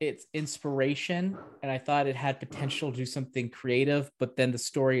its inspiration, and I thought it had potential to do something creative, but then the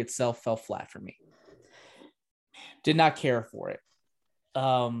story itself fell flat for me. Did not care for it.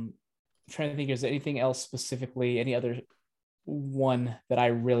 Trying to think, is there anything else specifically, any other one that I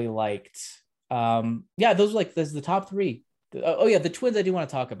really liked? Yeah, those were like the top three. The Twins I do want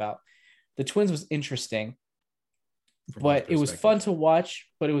to talk about. The Twins was interesting, but it was fun to watch,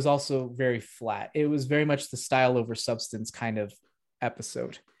 but it was also very flat. It was very much the style over substance kind of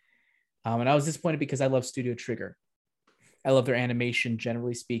episode. And I was disappointed because I love Studio Trigger. I love their animation,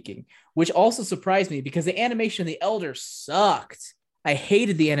 generally speaking, which also surprised me because the animation of The Elder sucked. I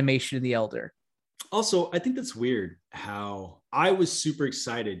hated the animation of The Elder. Also, I think that's weird how I was super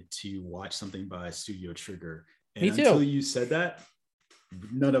excited to watch something by Studio Trigger. And Me too. Until you said that,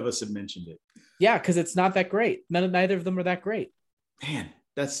 none of us had mentioned it. Yeah, because it's not that great. Neither of them are that great. Man,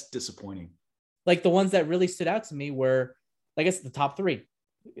 that's disappointing. Like the ones that really stood out to me were, I guess, the top three.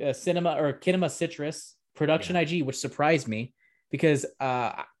 Kinema Citrus, Production IG, which surprised me because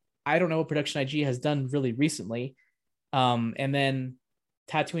I don't know what Production IG has done really recently. And then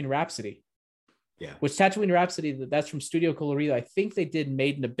Tatooine Rhapsody. Yeah. Which Tatooine Rhapsody, that's from Studio Colorido. I think they did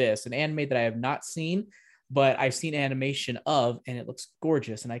Made in Abyss, an anime that I have not seen, but I've seen animation of, and it looks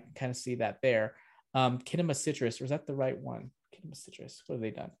gorgeous, and I can kind of see that there. Kinema Citrus, or is that the right one? Kinema Citrus, what have they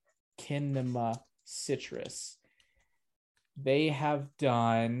done? Kinema Citrus. They have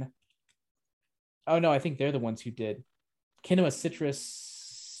done, oh no, I think they're the ones who did. Kinema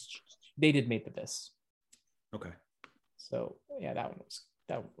Citrus, they did Made in Abyss. Okay. So yeah, that one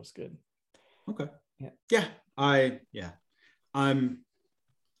was good. Okay. Yeah. I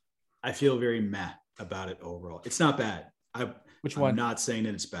feel very meh about it overall. It's not bad. Which one? I'm not saying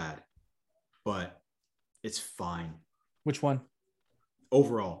that it's bad, but it's fine. Which one?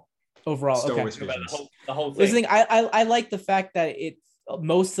 Overall. Star Wars okay. Visions. The whole thing. Listening, I like the fact that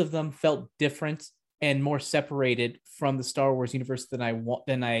most of them felt different and more separated from the Star Wars universe than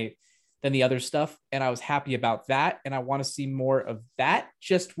the other stuff, and I was happy about that. And I want to see more of that,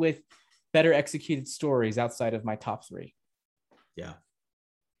 just with better executed stories outside of my top three. Yeah.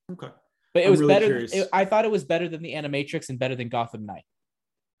 Okay. But it was really better. I thought it was better than the Animatrix and better than Gotham Knight.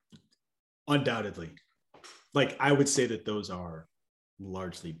 Undoubtedly. Like, I would say that those are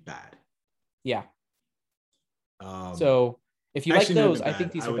largely bad. Yeah. So if you like those, I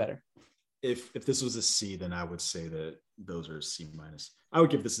think these are better. If this was a C, then I would say that those are C minus. I would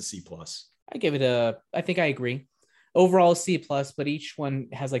give this a C plus. I give it I think I agree. Overall C plus, but each one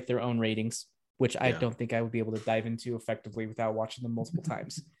has like their own ratings, which I don't think I would be able to dive into effectively without watching them multiple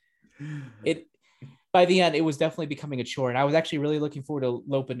times. By the end, it was definitely becoming a chore, and I was actually really looking forward to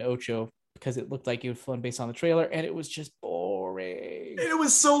Lope and Ocho because it looked like it was fun based on the trailer, and it was just boring. It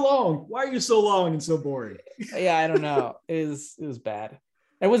was so long. Why are you so long and so boring? Yeah, I don't know. It was bad.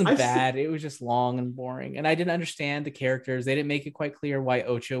 It wasn't bad. It was just long and boring, and I didn't understand the characters. They didn't make it quite clear why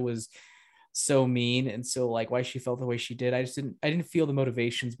Ocho was so mean and so like why she felt the way she did. I didn't feel the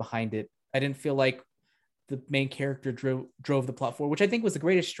motivations behind it. I didn't feel like the main character drove the plot forward, which I think was the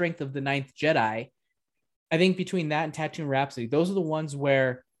greatest strength of the Ninth Jedi. I think between that and Tatooine Rhapsody, those are the ones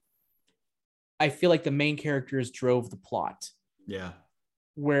where I feel like the main characters drove the plot. Yeah.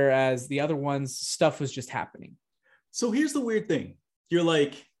 Whereas the other ones, stuff was just happening. So here's the weird thing. You're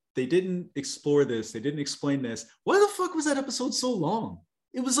like, they didn't explore this. They didn't explain this. Why the fuck was that episode so long?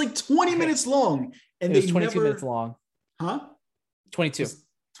 It was like 20 minutes long. And it was 22 minutes long. Huh? 22.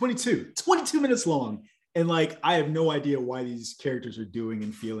 22 minutes long. And like, I have no idea why these characters are doing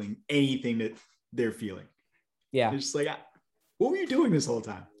and feeling anything that they're feeling. Yeah. It's just like, what were you doing this whole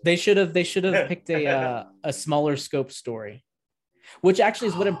time? They should have picked a smaller scope story, which actually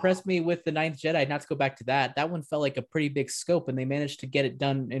is what impressed me with the Ninth Jedi. Not to go back to that. That one felt like a pretty big scope, and they managed to get it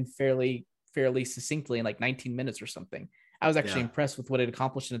done in fairly succinctly in like 19 minutes or something. I was actually impressed with what it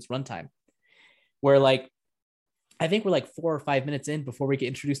accomplished in its runtime. Where like, I think we're like 4 or 5 minutes in before we get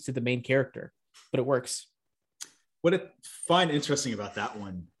introduced to the main character, but it works. What I find interesting about that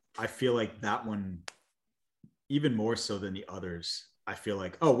one, I feel like that one, even more so than the others, I feel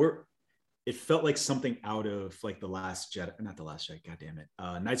like, it felt like something out of like the Last Jedi, not the Last Jedi, God damn it,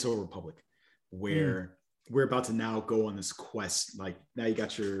 Knights of the Old Republic, where we're about to now go on this quest. Like now you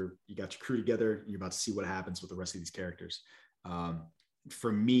got your crew together, you're about to see what happens with the rest of these characters.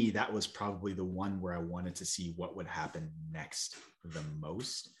 For me, that was probably the one where I wanted to see what would happen next the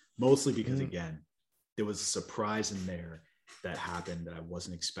most, mostly because again, there was a surprise in there that happened that I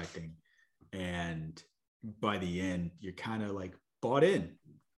wasn't expecting. And by the end, you're kind of like bought in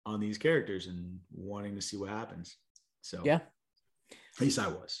on these characters and wanting to see what happens. So yeah, at least I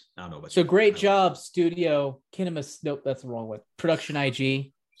was. I don't know about so you. Great job, studio Kinemas. Nope, that's the wrong one. Production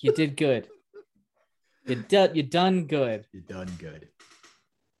IG. You did good. You done good. You done good.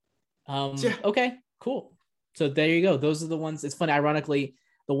 Okay, cool. So there you go. Those are the ones. It's funny. Ironically,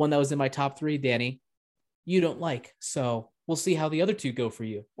 the one that was in my top 3, Danny, you don't like. So we'll see how the other 2 go for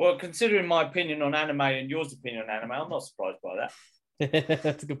you. Well, considering my opinion on anime and yours opinion on anime, I'm not surprised by that.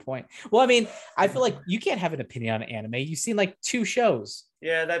 That's a good point. Well, I mean, I feel like you can't have an opinion on anime. You've seen like 2 shows.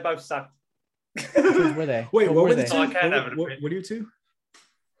 Yeah, they both suck. Which were they? Wait, what were the 2? I can't have an opinion. What are your 2?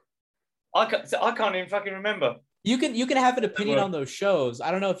 I can't even fucking remember. You can have an opinion on those shows. I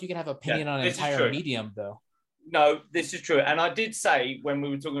don't know if you can have an opinion on an entire medium though. No, this is true. And I did say when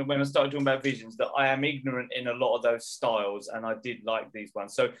I started talking about Visions that I am ignorant in a lot of those styles, and I did like these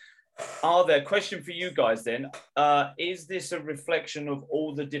ones. So question for you guys then, is this a reflection of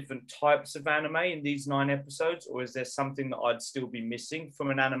all the different types of anime in these 9 episodes, or is there something that I'd still be missing from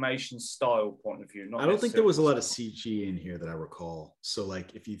an animation style point of view? I don't think there was a lot of CG in here that I recall. So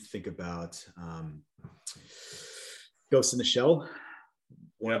like if you think about Ghost in the Shell,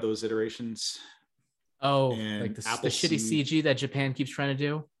 one of those iterations. Oh, like the shitty CG that Japan keeps trying to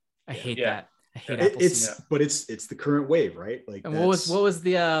do. I hate that. I hate it. But it's the current wave, right? Like, and what was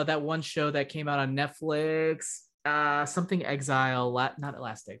the that one show that came out on Netflix? Something Exile, not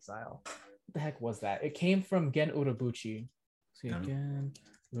Last Exile. What the heck was that? It came from Gen Urobuchi. Gen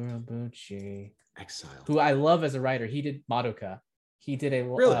Urobuchi, Exile, who I love as a writer. He did Madoka. He did a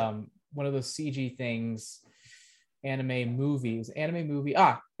one of those CG things. Anime movie.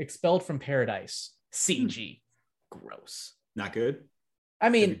 Expelled from Paradise. CG. Gross. Not good. I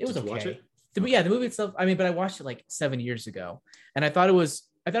mean, it was okay. Watch it? The movie itself, I mean, but I watched it like 7 years ago, and I thought it was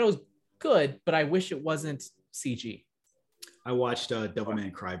good, but I wish it wasn't CG. I watched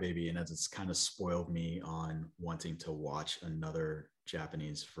Devilman Crybaby, and it's kind of spoiled me on wanting to watch another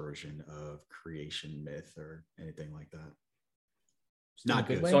Japanese version of Creation Myth or anything like that. It's not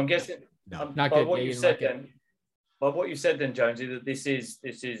good. So I'm guessing not good. What you said then. But what you said then, Jonesy, that this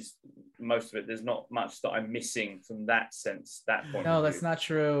is most of it. There's not much that I'm missing from that sense. That point. No, that's not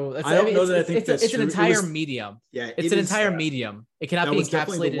true. I don't know that I think that's true. It's an entire medium. Yeah, it's an entire medium. It cannot be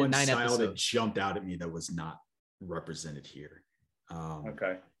encapsulated in 9 episodes. That jumped out at me that was not represented here.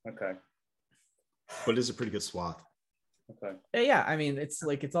 Okay. But it's a pretty good swath. Okay. Yeah, I mean, it's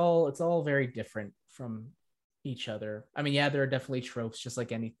all very different from each other. I mean, yeah, there are definitely tropes, just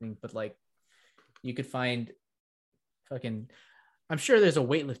like anything, but like you could find. I'm sure there's a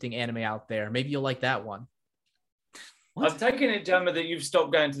weightlifting anime out there. Maybe you'll like that one. I've taken it, Jammer, that you've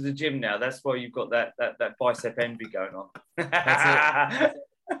stopped going to the gym now. That's why you've got that bicep envy going on.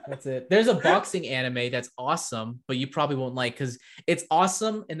 That's it. There's a boxing anime that's awesome, but you probably won't like because it's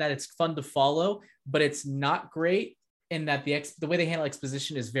awesome in that it's fun to follow, but it's not great in that the way they handle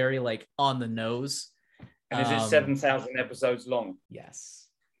exposition is very like on the nose. And is it 7,000 episodes long? Yes.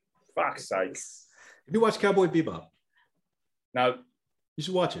 Fuck's sakes. Have you watched Cowboy Bebop? No. You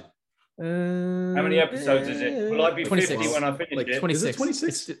should watch it. How many episodes is it? Will I be 26. 50 when I finish it? 26. Is it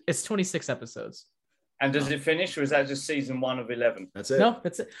 26? It's 26 episodes. And does it finish, or is that just season 1 of 11? That's it. No,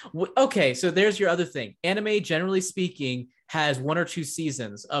 that's it. Okay, so there's your other thing. Anime, generally speaking, has 1 or 2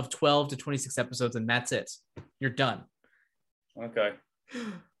 seasons of 12 to 26 episodes, and that's it. You're done. Okay.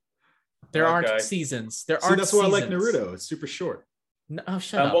 There aren't seasons. That's why I like Naruto. It's super short. No, oh,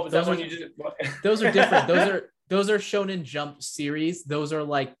 shut up. What was Those that are, one you did? those are different. Those are Shonen Jump series. Those are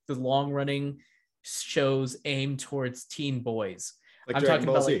like the long running shows aimed towards teen boys. Like I'm Dragon talking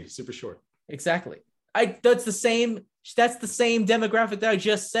Ball about Z, like super short. exactly. That's the same demographic that I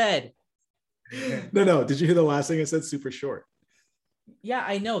just said. No. Did you hear the last thing I said? Super short. Yeah,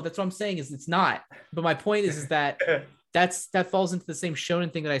 I know. That's what I'm saying is it's not. But my point is that that falls into the same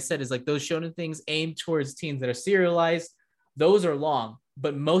shonen thing that I said is like those shonen things aimed towards teens that are serialized. Those are long,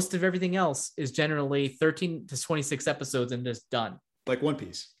 but most of everything else is generally 13 to 26 episodes and just done. Like One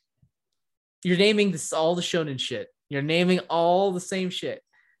Piece. You're naming this all the shonen shit. You're naming all the same shit.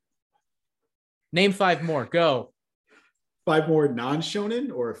 Name 5 more. Go. 5 more non-shonen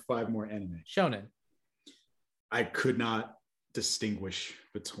or 5 more anime? Shonen. I could not distinguish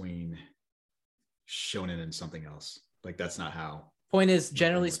between shonen and something else. Like that's not how. Point is,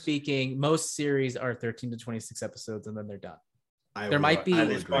 generally speaking, most series are 13 to 26 episodes and then they're done. There might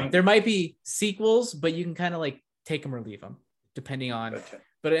be sequels, but you can kind of like take them or leave them depending on. Gotcha.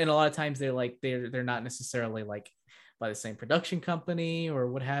 But in a lot of times they're not necessarily like by the same production company or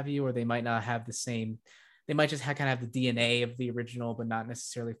what have you, or they might not have the same. They might just kind of have the DNA of the original, but not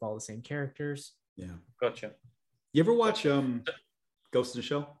necessarily follow the same characters. Yeah. Gotcha. You ever watch Ghost in the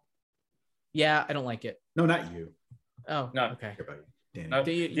Shell? Yeah, I don't like it. No, not you. Oh, No. okay. Danny. No,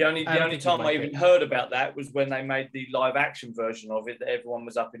 the only time I even heard about that was when they made the live action version of it that everyone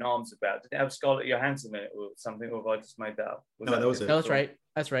was up in arms about. Did it have Scarlett Johansson in it or something, or have I just made that up? No, that was it. No, that's right.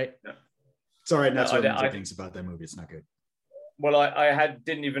 That's right. No. It's all right. That's what I things about that movie. It's not good. Well, I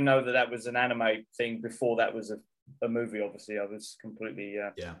didn't even know that was an anime thing before that was a movie. Obviously, I was completely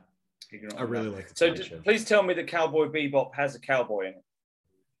ignorant. I really like it. So please tell me that Cowboy Bebop has a cowboy in it.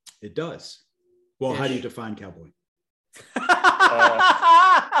 It does. Well, how do you define cowboy?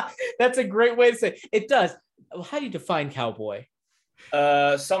 That's a great way to say it does. Well, how do you define cowboy?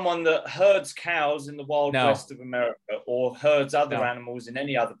 Someone that herds cows in the wild west of America or herds other animals in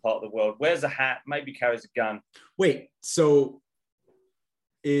any other part of the world, wears a hat, maybe carries a gun. Wait, so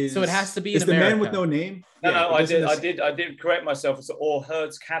it has to be in America. The man with no name? No, I did correct myself. It's or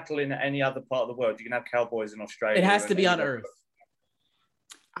herds cattle in any other part of the world. You can have cowboys in Australia. It has to be on Earth.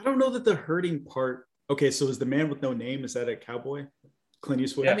 I don't know that the herding part. Okay, so is the man with no name, is that a cowboy? Clint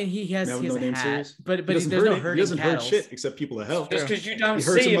Eastwood? I mean, he has no a name hat, series? but there's no herding. He doesn't herd cattle. shit except people to hell. Just because you don't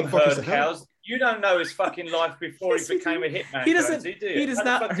see him herd cows, you don't know his fucking life before he became a hitman. He doesn't. He does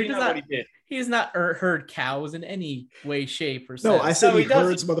not. He does not herd cows in any way, shape, or sense. No, I said he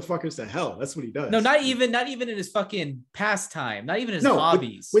herds motherfuckers to hell. That's what he does. No, not even in his fucking pastime. Not even his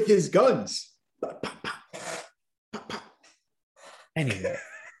hobbies. With his guns. Anyway.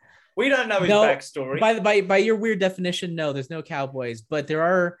 We don't know his backstory. By your weird definition, no, there's no cowboys, but there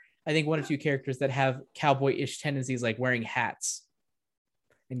are, I think, 1 or 2 characters that have cowboy-ish tendencies, like wearing hats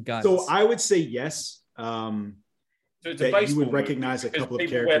and guns. So I would say yes. So that you would recognize a couple of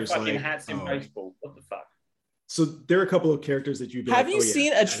characters wear fucking like hats in baseball. What the fuck? So there are a couple of characters that you'd be have you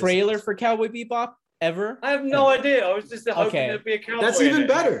seen a trailer for Cowboy Bebop ever? I have no idea. I was just hoping there'd be a cowboy. That's even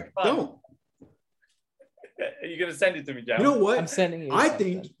better. Don't. Are you gonna send it to me, John? You know what? I'm sending you. I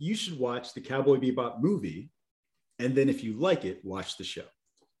think you should watch the Cowboy Bebop movie, and then if you like it, watch the show.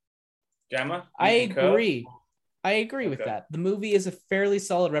 Jammer? I agree. I agree with that. The movie is a fairly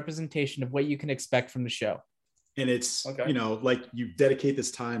solid representation of what you can expect from the show. And it's like you dedicate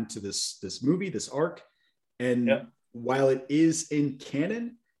this time to this movie, this arc, and while it is in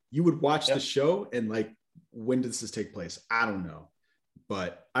canon, you would watch the show and like, when does this take place? I don't know,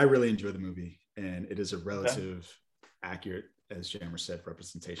 but I really enjoy the movie. And it is a relative accurate, as Jammer said,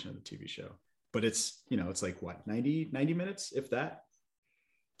 representation of the TV show. But it's, it's like what, 90 minutes, if that?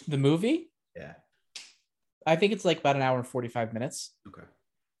 The movie? Yeah. I think it's like about an hour and 45 minutes. Okay.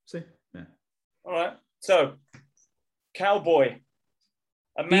 See? Yeah. All right. So, cowboy,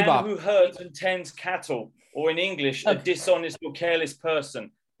 a man who herds and tends cattle, or in English, a dishonest or careless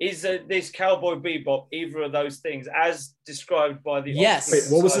person. Is this Cowboy Bebop either of those things as described by the Yes. Wait,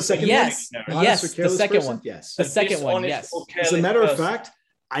 what was the second one? Yes, the second person? one. Yes. The second one, yes. As a matter of fact,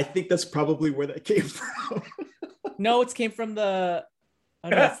 I think that's probably where that came from. No, it came from the... Oh,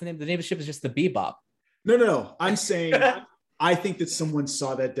 no, that's the name. The name of the ship is just the Bebop. No. I'm saying, I think that someone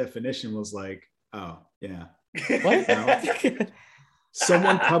saw that definition and was like, oh, yeah. What? No.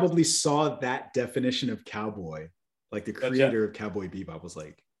 Someone probably saw that definition of cowboy. Like the creator of Cowboy Bebop was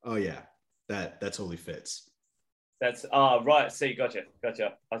like, oh yeah, that totally fits. That's right. See, gotcha.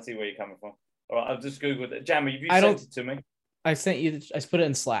 I see where you're coming from. All right, I've just googled it. Jammer, have you sent it to me? I sent you. I put it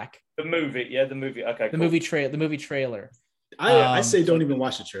in Slack. The movie, the movie. Okay, the movie trailer. I say don't even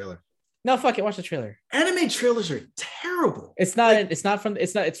watch the trailer. No, fuck it. Watch the trailer. Anime trailers are terrible. It's from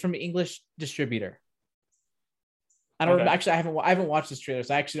an English distributor. I don't remember. Actually, I haven't watched this trailer,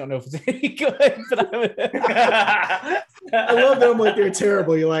 so I actually don't know if it's any good. But I love them like they're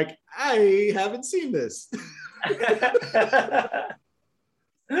terrible. You're like, I haven't seen this.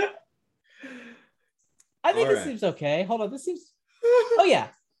 I think this seems okay. Hold on, this seems. Oh yeah,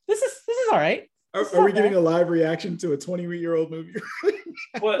 this is all right. Are we getting a live reaction to a 20-year-old movie?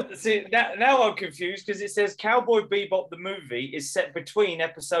 Well, see, now I'm confused because it says Cowboy Bebop the movie is set between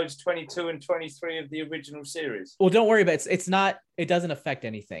episodes 22 and 23 of the original series. Well, don't worry about it. It's not. It doesn't affect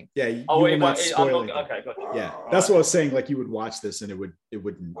anything. Yeah. Okay, got you. Yeah, that's what I was saying. Like you would watch this and it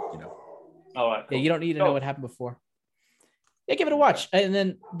wouldn't. All right. Cool. Yeah, you don't need to know what happened before. Yeah, give it a watch. And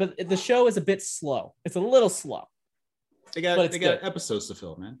then, but the show is a bit slow. It's a little slow. They got episodes to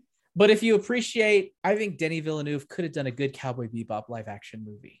fill, man. But if you appreciate, I think Denis Villeneuve could have done a good Cowboy Bebop live action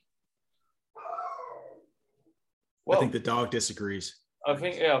movie. Well, I think the dog disagrees. I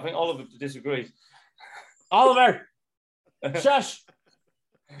think Oliver disagrees. Oliver, shush.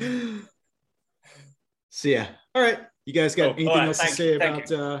 So yeah, all right. You guys got anything else to say about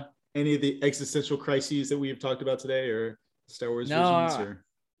any of the existential crises that we have talked about today, or Star Wars visions? Or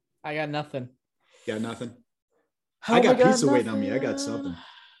I got nothing. Got nothing. I got pizza waiting on me. I got something.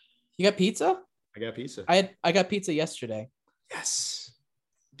 You got pizza? I got pizza. I got pizza yesterday. Yes.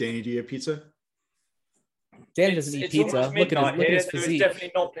 Danny, do you have pizza? Danny doesn't eat pizza. Look at his physique. It's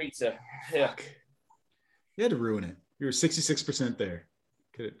definitely not pizza. Yeah. You had to ruin it. You were 66% there.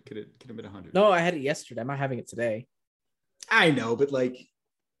 Could have been 100. No, I had it yesterday. I'm not having it today. I know, but I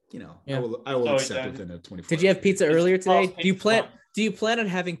will accept within a 24. Did you have pizza earlier today? Do you plan on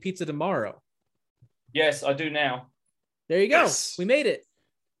having pizza tomorrow? Yes, I do now. There you go. Yes. We made it.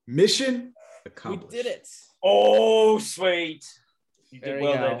 Mission accomplished. We did it. Oh, sweet. You did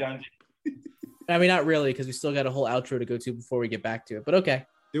well there, don't you? I mean, not really, because we still got a whole outro to go to before we get back to it. But okay.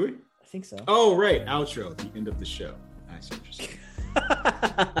 Do we? I think so. Oh, right. Outro, the end of the show. I see what you're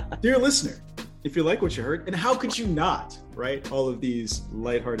saying. Dear listener, if you like what you heard, and how could you not, right? All of these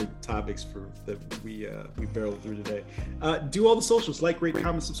lighthearted topics that we barreled through today. Do all the socials, like, rate,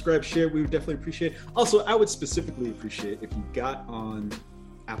 comment, subscribe, share. We would definitely appreciate it. Also, I would specifically appreciate if you got on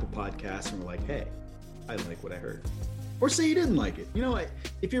Apple Podcasts and were like, hey, I like what I heard. Or say you didn't like it.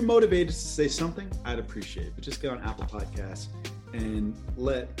 If you're motivated to say something, I'd appreciate it. But just get on Apple Podcasts and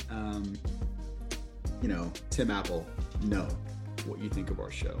let Tim Apple know what you think of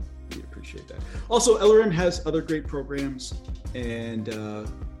our show. We'd appreciate that. Also, LRM has other great programs and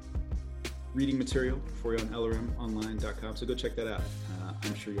reading material for you on lrmonline.com. So go check that out.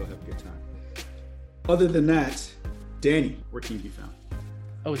 I'm sure you'll have a good time. Other than that, Danny, where can you be found?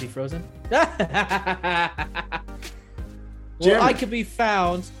 Oh, is he frozen? Well, I could be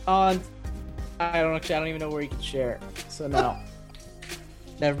found on. I don't even know where you can share. So no,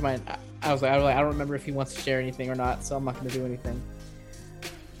 never mind. I don't remember if he wants to share anything or not. So I'm not going to do anything.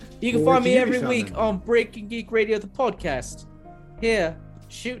 You can find me every week on Breaking Geek Radio, the podcast. Here,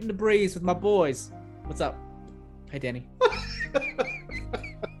 shooting the breeze with my boys. What's up? Hi, Danny.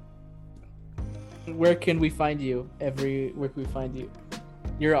 Where can we find you? Where can we find you?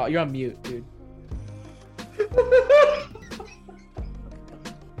 You're on mute, dude.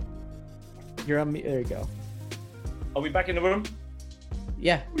 You're on mute. There you go. Are we back in the room?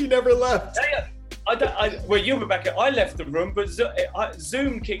 Yeah. We never left. You were back. I left the room, but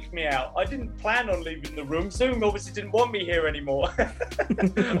Zoom kicked me out. I didn't plan on leaving the room. Zoom obviously didn't want me here anymore.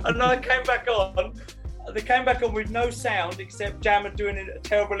 And I came back on. They came back on with no sound except Jammer doing a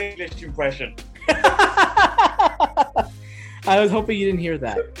terrible English impression. I was hoping you didn't hear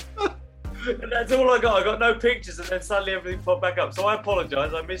that. And that's all I got. I got no pictures, and then suddenly everything popped back up. So I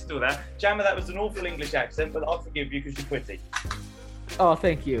apologise. I missed all that. Jammer, that was an awful English accent, but I'll forgive you because you're pretty. Oh,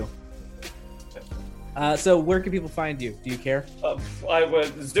 thank you. So where can people find you? Do you care?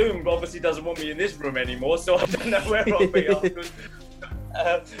 Zoom obviously doesn't want me in this room anymore, so I don't know where I'll be afterwards.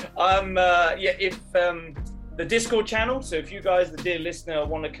 The Discord channel. So if you guys, the dear listener,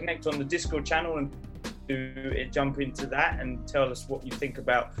 want to connect on the Discord channel and jump into that and tell us what you think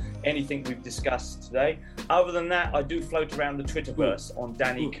about anything we've discussed today. Other than that, I do float around the Twitterverse on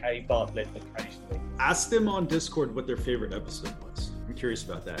Danny K. Bartlett occasionally. Ask them on Discord what their favorite episode was. I'm curious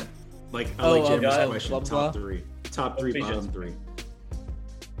about that. Like, I like Jammer's question. Top three, bottom three.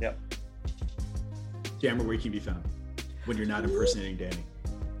 Yep. Jammer, where can you be found when you're not impersonating Danny?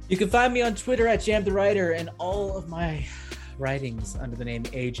 You can find me on Twitter at Jam the Writer and all of my writings under the name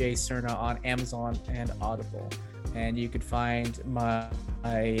AJ Cerna on Amazon and Audible. And you could find my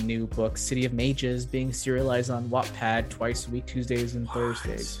new book, City of Mages, being serialized on Wattpad twice a week, Tuesdays and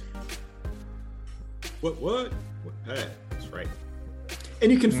Thursdays. What? Hey, that's right.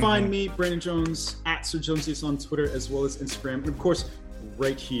 And you can find me, Brandon Jones, at Sir Jonesius on Twitter, as well as Instagram. And of course,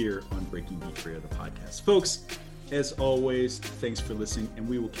 right here on Breaking Geek Radio, the podcast. Folks, as always, thanks for listening, and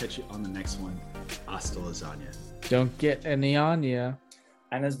we will catch you on the next one. Hasta lasagna. Don't get any on ya.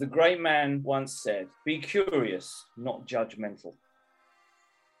 And as the great man once said, be curious, not judgmental.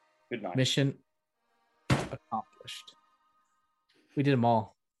 Good night. Mission accomplished. We did them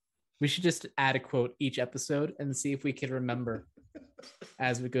all. We should just add a quote each episode and see if we can remember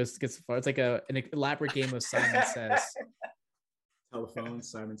as we get so far. It's like an elaborate game of Simon Says. Telephone,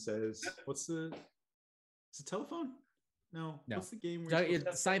 Simon Says. Is it telephone? No. What's the game?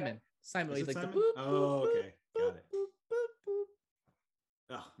 Simon. Simon. Is it Like Simon? the boop, oh, boop, okay. boop, Got it. boop, boop, boop.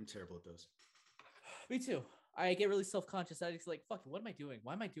 Oh, I'm terrible at those. Me too. I get really self-conscious. I just like, fuck, what am I doing?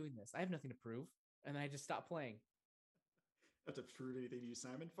 Why am I doing this? I have nothing to prove. And then I just stop playing. Not to prove anything to you,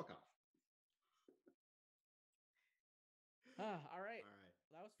 Simon. Fuck off. All right.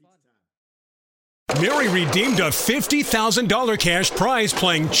 That was fun. Mary redeemed a $50,000 cash prize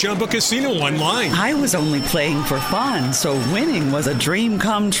playing Chumba Casino online. I was only playing for fun, so winning was a dream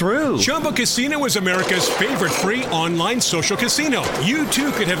come true. Chumba Casino is America's favorite free online social casino. You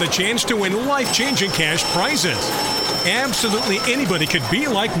too could have the chance to win life-changing cash prizes. Absolutely anybody could be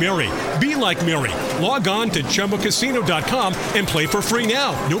like Mary. Be like Mary. Log on to ChumbaCasino.com and play for free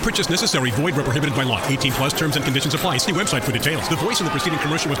now. No purchase necessary. Void where prohibited by law. 18 plus terms and conditions apply. See website for details. The voice in the preceding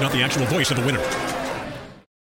commercial was not the actual voice of the winner.